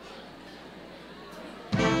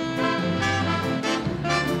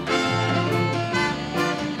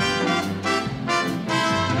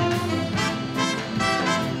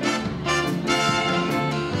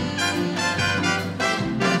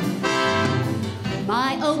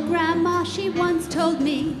 My old grandma, she once told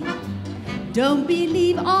me, don't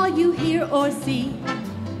believe all you hear or see.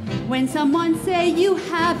 When someone say you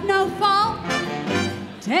have no fault,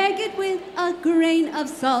 take it with a grain of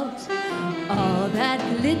salt. All that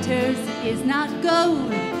glitters is not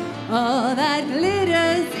gold. All that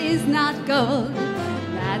glitters is not gold.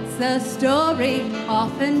 That's a story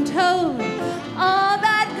often told. All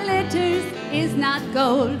that glitters is not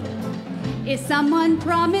gold. If someone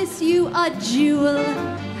promise you a jewel,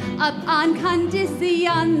 upon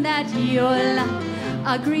condition that you'll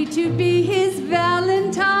agree to be his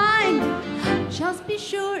Valentine, just be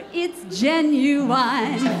sure it's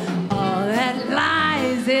genuine. All that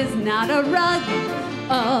lies is not a rug.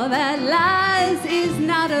 All that lies is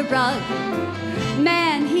not a rug.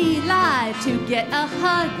 Man, he lied to get a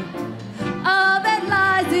hug. All that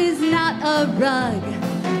lies is not a rug.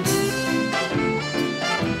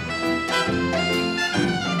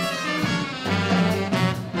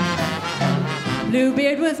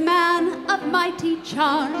 Bluebeard was man of mighty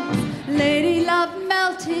charms. Lady love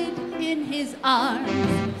melted in his arms.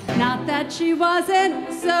 Not that she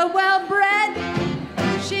wasn't so well bred,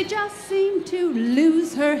 she just seemed to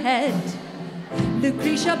lose her head.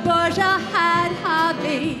 Lucretia Borgia had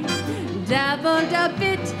hobby, dabbled a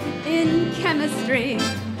bit in chemistry.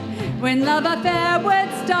 When love affair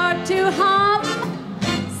would start to hum,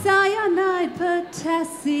 cyanide,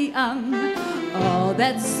 potassium. All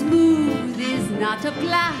that's smooth is not of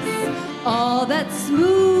glass. All that's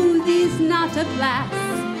smooth is not of glass.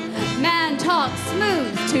 Man talks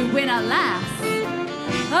smooth to win a lass.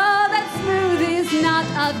 All that's smooth is not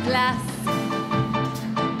of glass.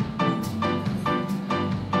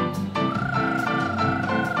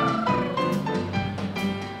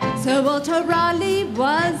 So Walter Raleigh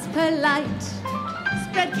was polite,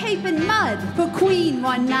 spread cape and mud for Queen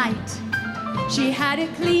one night. She had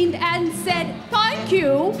it cleaned and said, thank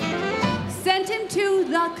you. Sent him to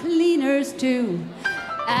the cleaners too.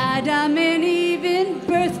 Adam and Eve in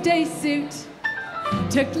birthday suit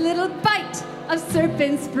took little bite of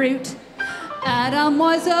serpent's fruit. Adam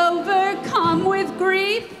was overcome with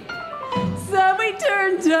grief, so he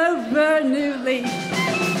turned over a new leaf.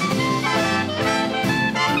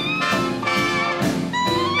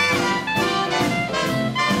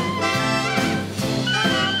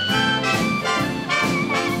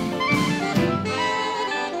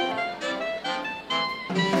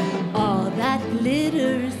 All that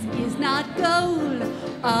glitters is not gold.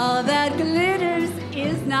 All that glitters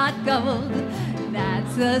is not gold.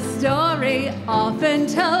 That's a story often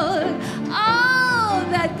told. All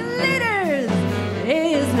that glitters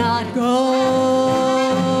is not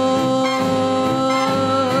gold.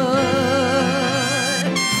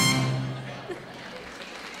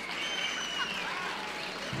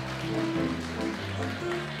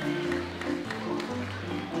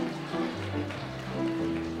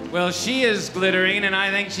 Well, she is glittering, and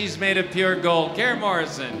I think she's made of pure gold. Karen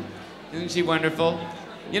Morrison, isn't she wonderful?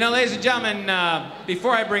 You know, ladies and gentlemen,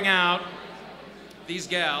 before I bring out these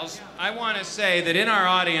gals, I want to say that in our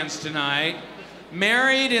audience tonight,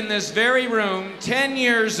 married in this very room 10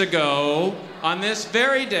 years ago, on this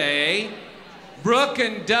very day, Brooke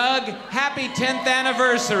and Doug, happy 10th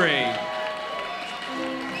anniversary.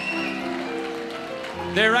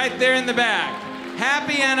 They're right there in the back.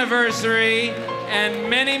 Happy anniversary, and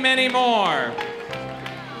many, many more.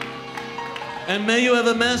 And may you have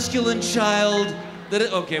a masculine child that...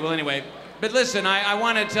 Okay, well, anyway. But listen, I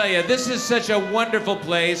want to tell you, this is such a wonderful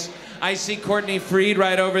place. I see Courtney Freed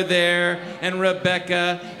right over there, and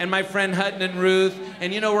Rebecca, and my friend Hutton and Ruth.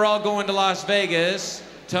 And you know, we're all going to Las Vegas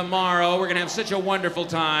tomorrow. We're going to have such a wonderful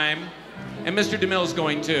time. And Mr. Demille'S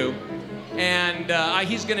going too. And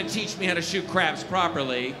he's going to teach me how to shoot craps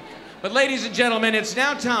properly. But ladies and gentlemen, it's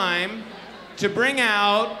now time to bring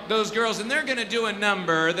out those girls, and they're going to do a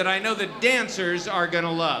number that I know the dancers are going to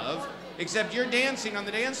love, except you're dancing on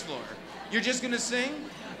the dance floor. You're just going to sing?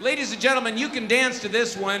 Ladies and gentlemen, you can dance to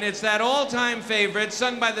this one. It's that all-time favorite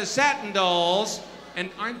sung by the Satin Dolls, and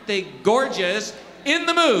aren't they gorgeous? In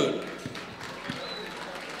the Mood.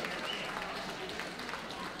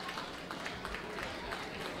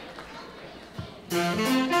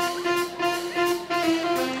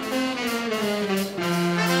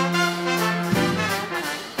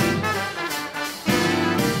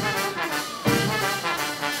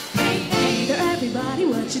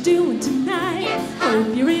 What you doing tonight?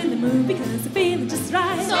 Hope you're in the mood because I'm feeling just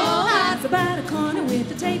right. So it's about a corner with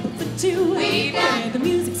a table for two. Where the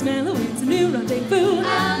music's mellow, it's a new rendezvous.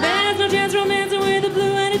 There's no chance romancing with a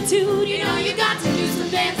blue attitude. You know you got to do some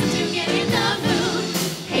dancing to get in the mood.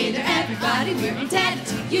 Hey there everybody, we're indebted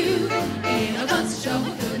to you. It all goes to show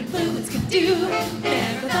what good influence can do.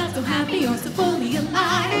 Never felt so happy or so fully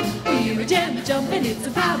alive. We were jamming, jumping, it's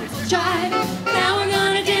a powerful jive. Now we're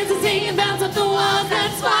gonna dance and sing and bounce off the walls.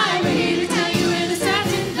 That's why we're here to tell you we're the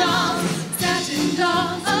Satin Dolls. Satin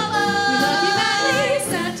Dolls. Oh, oh. We love you madly.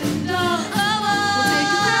 Satin Dolls. Oh, oh. We'll take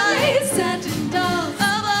you proudly. Satin Dolls. Oh,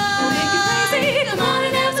 oh. We'll make you crazy. Come on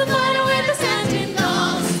and have some fun with the Satin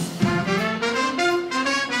Dolls.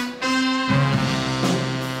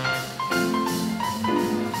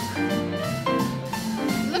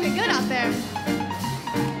 Looking good out there.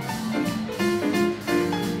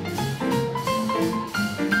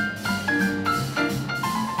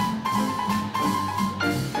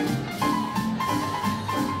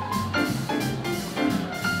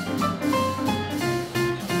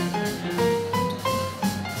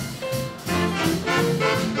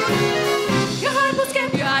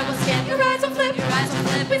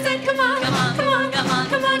 We said, come on, come on, come on, come on,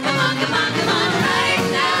 come on, come on, come on, come on, right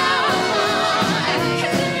now,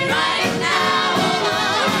 right now,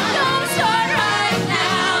 don't start right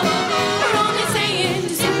now. We're only saying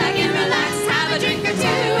to sit back and relax, have a drink or two,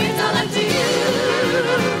 it's all up to you.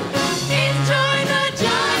 Enjoy the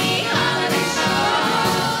Johnny Holiday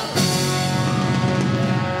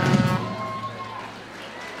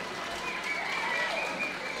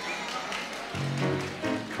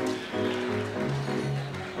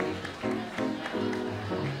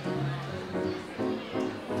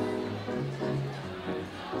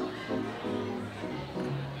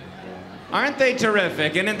Aren't they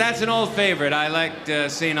terrific? And that's an old favorite. I liked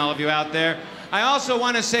seeing all of you out there. I also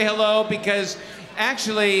want to say hello because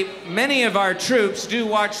actually many of our troops do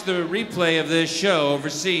watch the replay of this show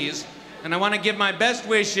overseas. And I want to give my best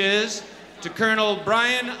wishes to Colonel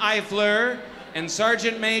Brian Eifler and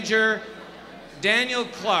Sergeant Major Daniel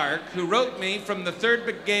Clark, who wrote me from the 3rd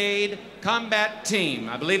Brigade Combat Team.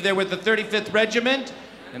 I believe they're with the 35th Regiment,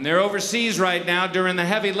 and they're overseas right now during the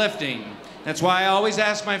heavy lifting. That's why I always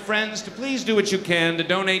ask my friends to please do what you can to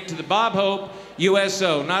donate to the Bob Hope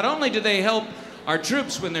USO. Not only do they help our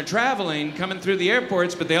troops when they're traveling, coming through the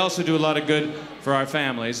airports, but they also do a lot of good for our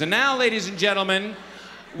families. And now, ladies and gentlemen,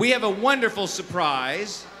 we have a wonderful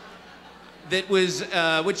surprise that was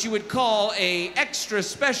what you would call a extra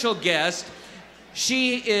special guest.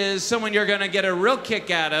 She is someone you're gonna get a real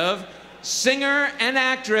kick out of, singer and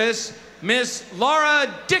actress, Miss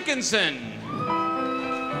Laura Dickinson.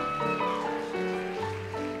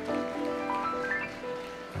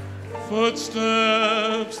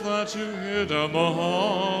 Footsteps that you hear down the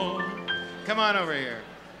hall. Come on over here.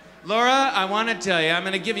 Laura, I want to tell you, I'm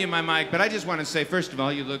going to give you my mic, but I just want to say, first of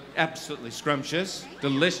all, you look absolutely scrumptious,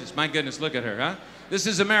 delicious. My goodness, look at her, huh? This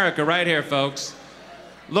is America right here, folks.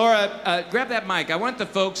 Laura, grab that mic. I want the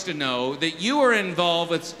folks to know that you are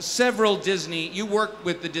involved with several Disney, you work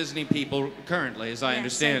with the Disney people currently, as I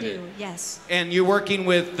understand it. Yes. And you're working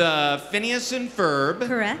with Phineas and Ferb.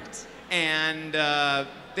 Correct. And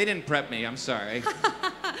they didn't prep me, I'm sorry.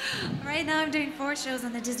 Right now I'm doing 4 shows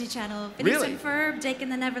on the Disney Channel. Really? Phineas and Ferb, Jake and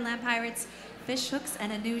the Neverland Pirates, Fish Hooks,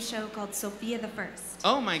 and a new show called Sophia the First.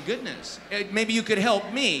 Oh my goodness. Maybe you could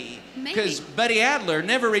help me. Maybe. Because Buddy Adler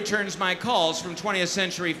never returns my calls from 20th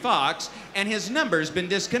Century Fox, and his number's been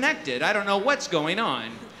disconnected. I don't know what's going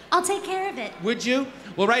on. I'll take care of it. Would you?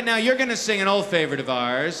 Well, right now you're gonna sing an old favorite of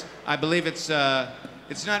ours. I believe it's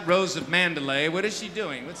not Rose of Mandalay. What is she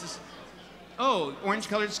doing? What's this? Oh, Orange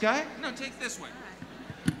Colored Sky? No, take this one.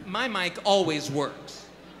 My mic always works.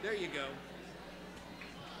 There you go.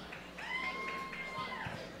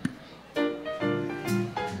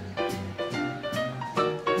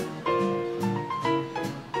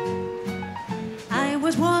 I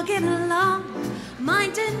was walking along,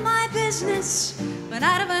 minding my business, but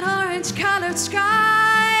out of an orange-colored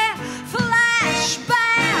sky, flash,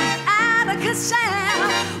 bam,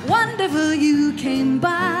 Alakazam, wonderful you came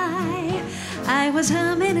by. I was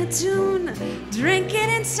humming a tune, drinking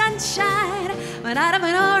in sunshine, but out of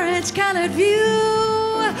an orange-colored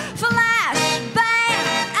view, flash,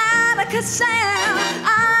 bam, Alakazam,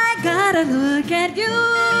 I gotta look at you.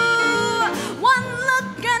 One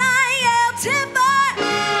look and I yelled timber,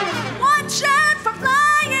 one shot for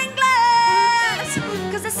flying glass.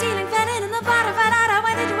 Cause the ceiling fell in and the bottom fell out. I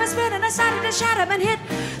went into a spin and I started to shut up and hit.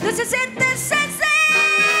 This is it, this is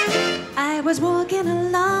it. I was walking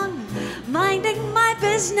along, minding my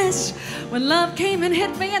business, when love came and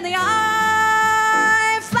hit me in the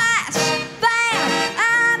eye. Flash,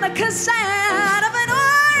 bam, Alakazam, out of an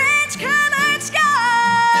orange-colored sky.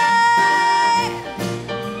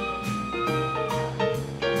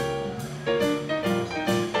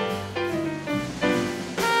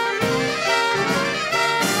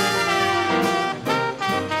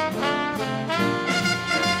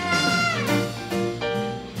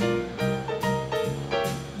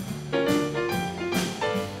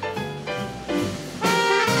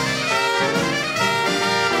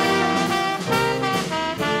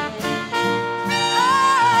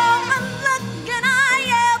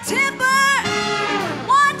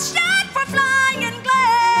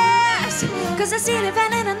 The ceiling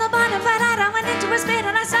fell in and the bottom fell out. I went into a spin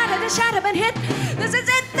and I started to shut up and hit. This is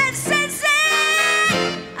it, this is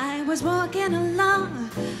it. I was walking along,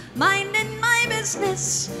 minding my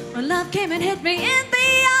business, when love came and hit me in the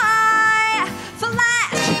eye.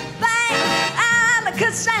 Flash, bang,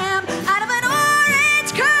 Alakazam, out of an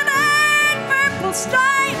orange-colored, purple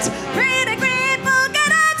striped, pretty green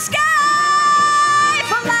polka-dot sky.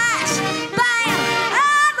 Flash, bang,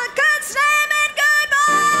 Alakazam, and goodbye.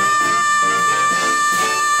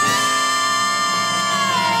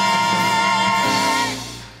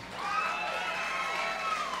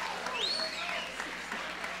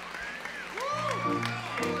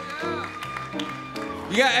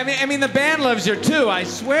 Yeah, I mean, the band loves you too, I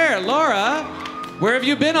swear. Laura, where have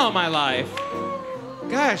you been all my life?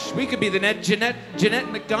 Gosh, we could be the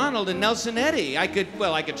Jeanette McDonald and Nelson Eddy. I could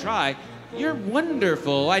try. You're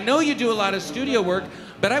wonderful. I know you do a lot of studio work,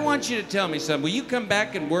 but I want you to tell me something. Will you come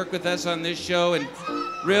back and work with us on this show? And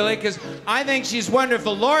really, because I think she's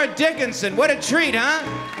wonderful. Laura Dickinson, what a treat, huh?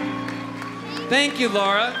 Thank you,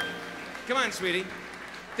 Laura. Come on, sweetie.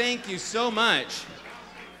 Thank you so much.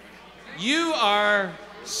 You are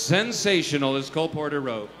sensational, as Cole Porter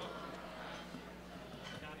wrote.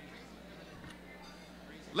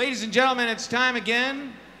 Ladies and gentlemen, it's time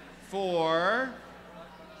again for...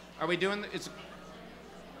 Are we doing...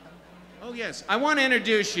 Oh, yes. I want to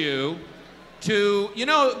introduce you you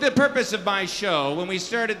know, the purpose of my show when we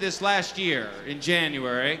started this last year in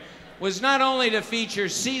January was not only to feature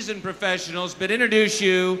seasoned professionals, but introduce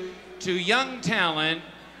you to young talent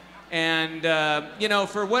and, you know,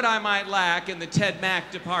 for what I might lack in the Ted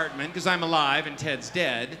Mack department, because I'm alive and Ted's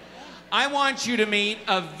dead, I want you to meet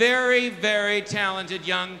a very, very talented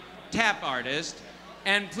young tap artist.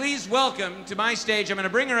 And please welcome to my stage, I'm going to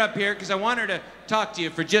bring her up here because I want her to talk to you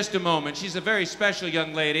for just a moment. She's a very special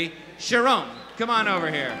young lady. Sharon, come on over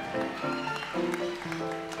here.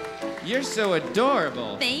 You're so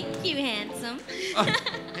adorable. Thank you, handsome. Oh,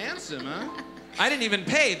 handsome, huh? I didn't even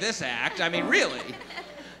pay this act. I mean, really.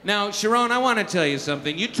 Now, Sharon, I want to tell you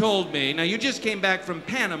something. You told me, now you just came back from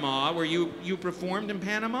Panama, where you performed in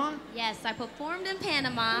Panama? Yes, I performed in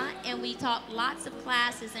Panama, and we taught lots of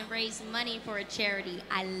classes and raised money for a charity.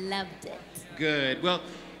 I loved it. Good. Well,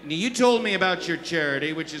 you told me about your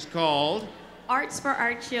charity, which is called? Arts for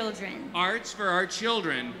Our Children. Arts for Our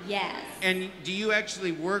Children. Yes. And do you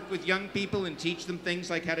actually work with young people and teach them things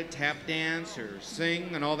like how to tap dance or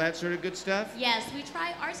sing and all that sort of good stuff? Yes, we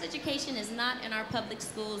try. Arts education is not in our public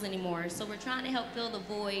schools anymore, so we're trying to help fill the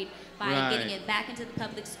void by getting it back into the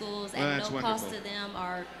public schools at no cost to them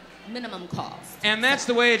or minimum cost. And that's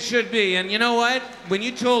the way it should be. And you know what? When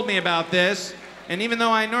you told me about this, and even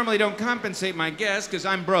though I normally don't compensate my guests because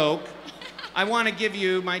I'm broke, I want to give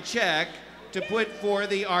you my check to put for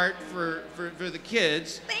the art for the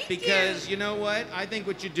kids. Because you know what? I think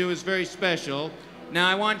what you do is very special. Now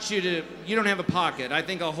I want you to, you don't have a pocket. I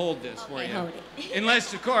think I'll hold this for you. Hold it.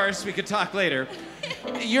 Unless, of course, we could talk later.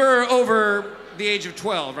 You're over the age of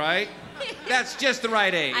 12, right? That's just the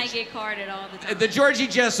right age. I get carded all the time. The Georgie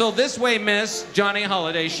Jessel This Way Miss Johnny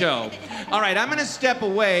Holiday Show. All right, I'm going to step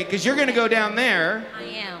away because you're going to go down there. I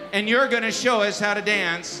am. And you're going to show us how to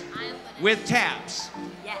dance with taps.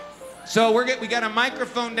 Yes. So we got a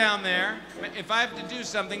microphone down there. If I have to do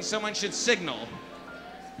something, someone should signal.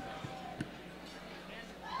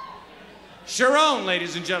 Sharon,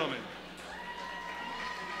 ladies and gentlemen.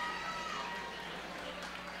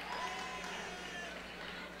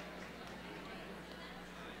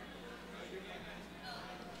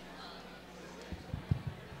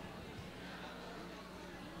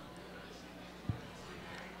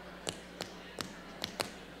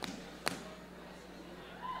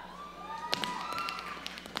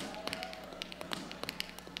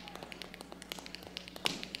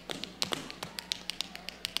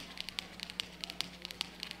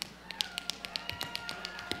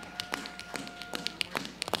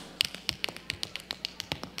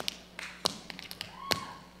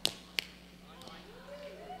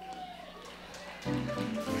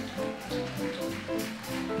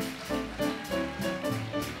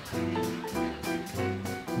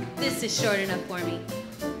 This is short enough for me.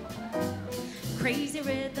 Crazy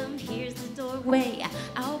rhythm, here's the doorway.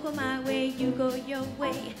 I'll go my way, you go your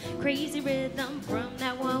way. Crazy rhythm, from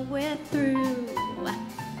now on we're through.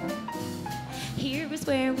 Here is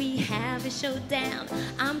where we have a showdown.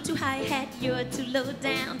 I'm too hi-hat, you're too low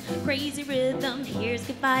down. Crazy rhythm, here's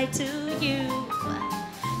goodbye to you.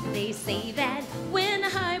 They say that when a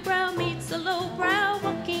highbrow meets a lowbrow,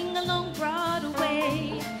 walking along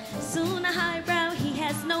Broadway, soon a highbrow, he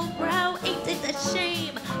has no brow. Ain't it a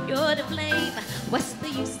shame? You're to blame. What's the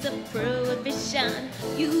use of prohibition?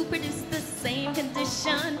 You produce the same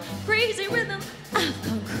condition. Crazy rhythm, I've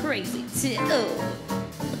gone crazy too.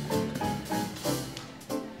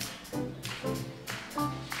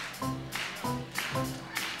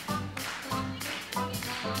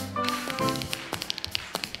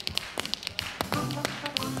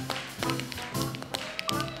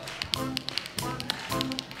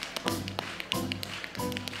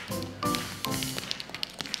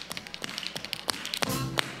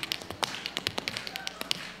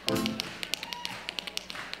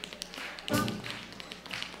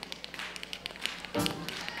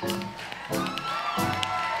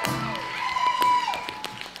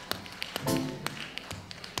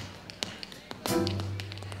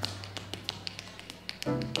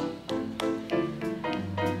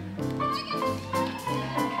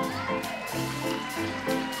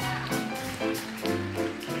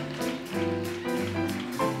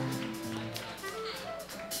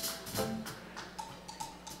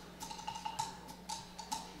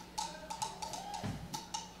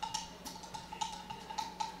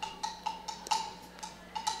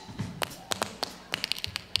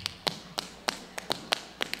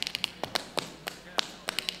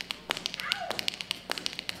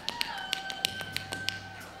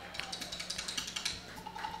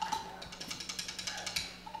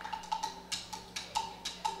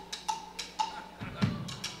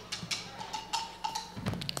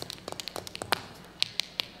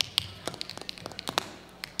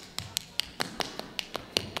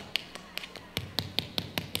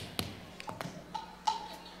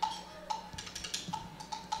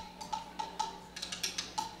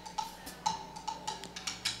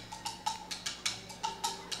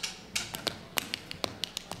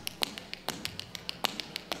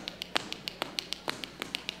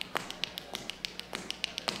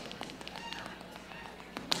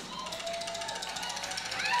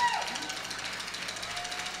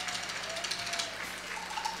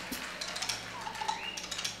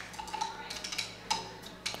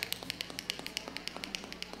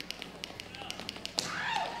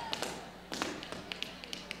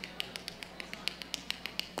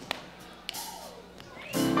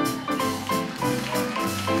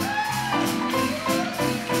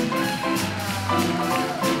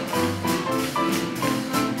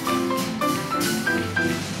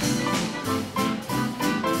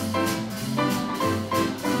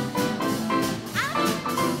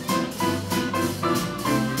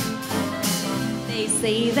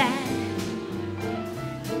 say that.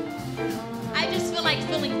 I just feel like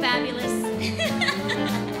feeling fabulous.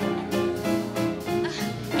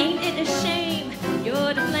 Ain't it a shame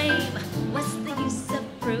you're to blame? What's the use of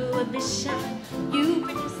prohibition? You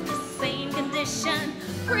produce the same condition.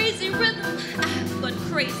 Crazy rhythm, I've gone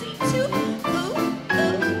crazy too. Ooh,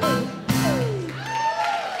 ooh, ooh.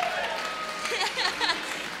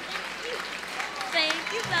 Thank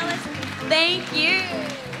you, fellas. Thank you.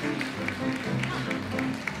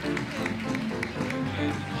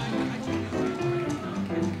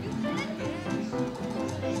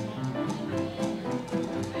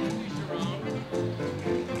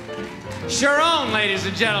 Sharon, ladies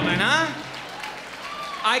and gentlemen, huh?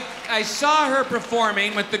 I saw her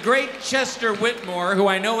performing with the great Chester Whitmore, who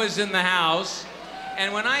I know is in the house.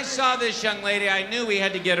 And when I saw this young lady, I knew we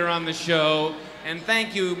had to get her on the show. And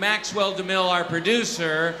thank you, Maxwell Demille, our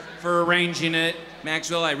producer, for arranging it.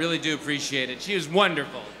 Maxwell, I really do appreciate it. She was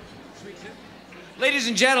wonderful. Ladies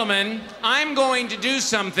and gentlemen, I'm going to do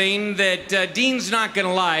something that Dean's not going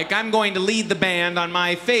to like. I'm going to lead the band on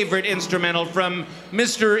my favorite instrumental from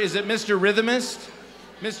is it Mr. Rhythmist?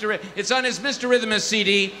 It's on his Mr. Rhythmist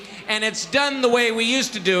CD, and it's done the way we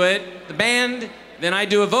used to do it. The band, then I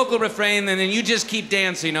do a vocal refrain, and then you just keep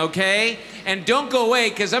dancing, okay? And don't go away,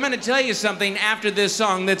 because I'm going to tell you something after this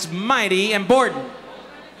song that's mighty important.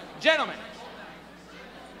 Gentlemen.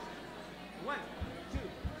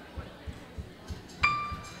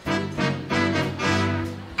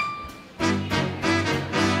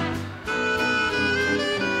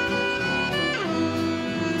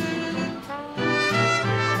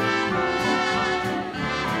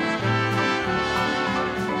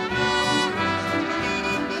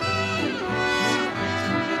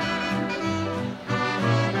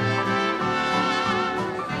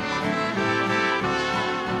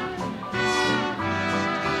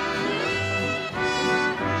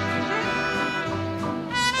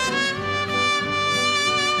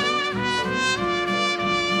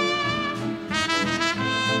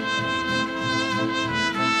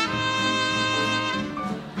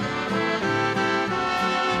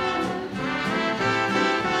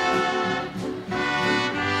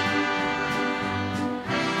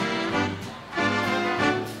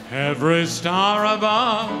 Every star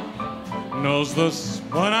above knows this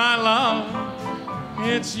one I love.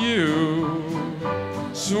 It's you,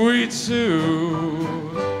 sweet Sue.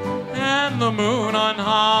 And the moon on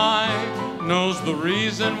high knows the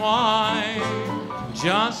reason why.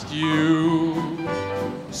 Just you,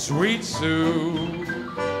 sweet Sue.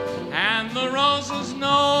 And the roses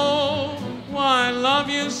know why I love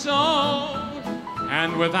you so.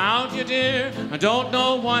 And without you, dear, I don't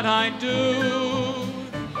know what I'd do.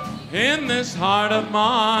 In this heart of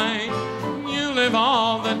mine, you live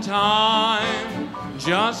all the time.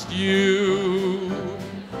 Just you,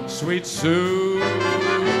 sweet Sue.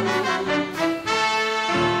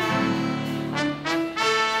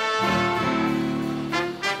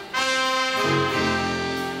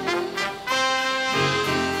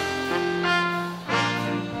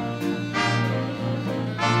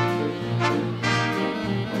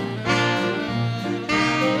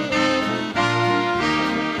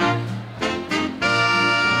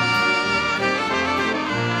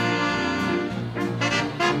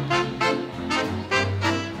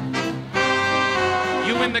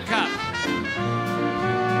 In the cup.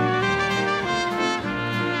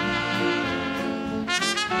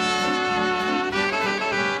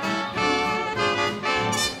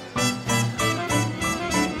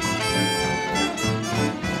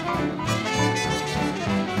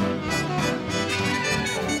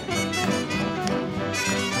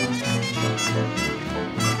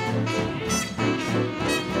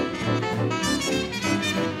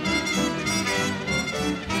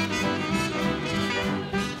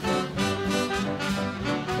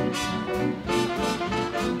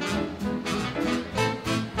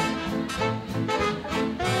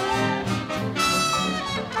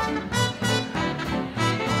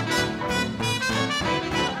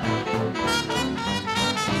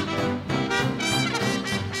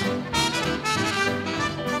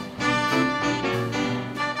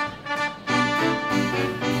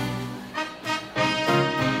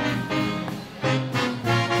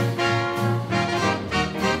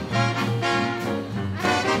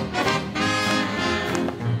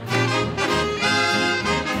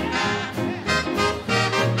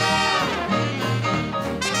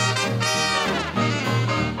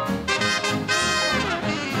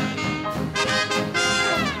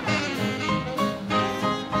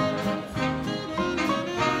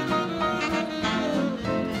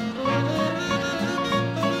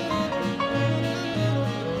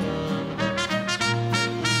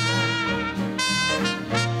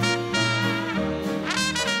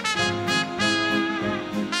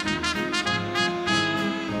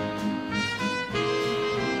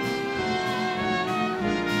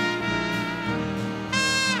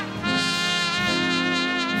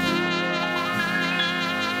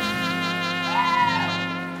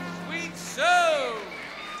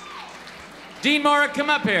 Dean Mora,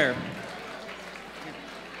 come up here.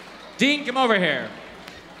 Dean, come over here.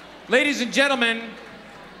 Ladies and gentlemen,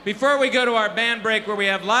 before we go to our band break where we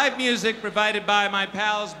have live music provided by my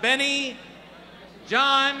pals Benny,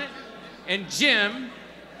 John, and Jim,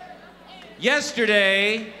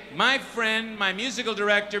 yesterday, my friend, my musical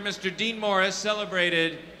director, Mr. Dean Morris,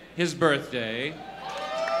 celebrated his birthday.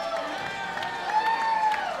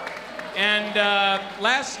 And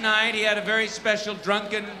last night, he had a very special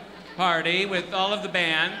drunken party with all of the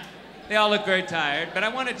band. They all look very tired, but I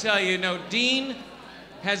want to tell you, Dean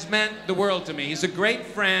has meant the world to me. He's a great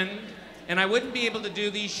friend, and I wouldn't be able to do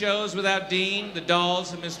these shows without Dean, the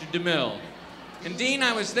Dolls, and Mr. DeMille. And Dean,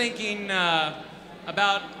 I was thinking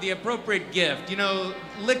about the appropriate gift.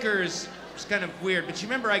 Liquor's kind of weird, but you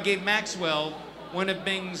remember I gave Maxwell one of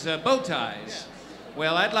Bing's bow ties.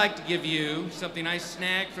 Well, I'd like to give you something I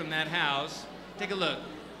snagged from that house. Take a look.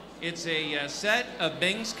 It's a set of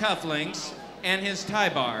Bing's cufflinks and his tie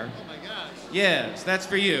bar. Oh my gosh. Yes, that's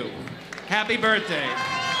for you. Happy birthday.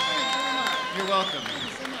 You're welcome.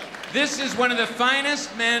 This is one of the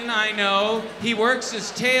finest men I know. He works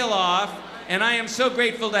his tail off, and I am so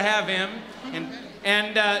grateful to have him.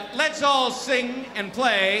 And let's all sing and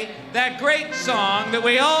play that great song that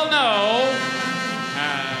we all know.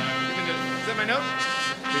 Is that my note?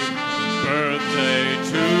 Happy birthday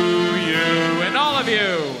to you, and all of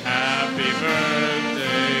you. Happy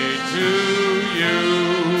birthday to you.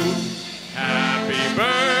 Happy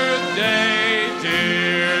birthday,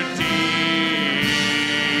 dear Dean.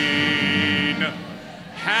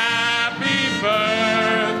 Happy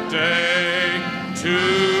birthday to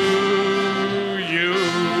you.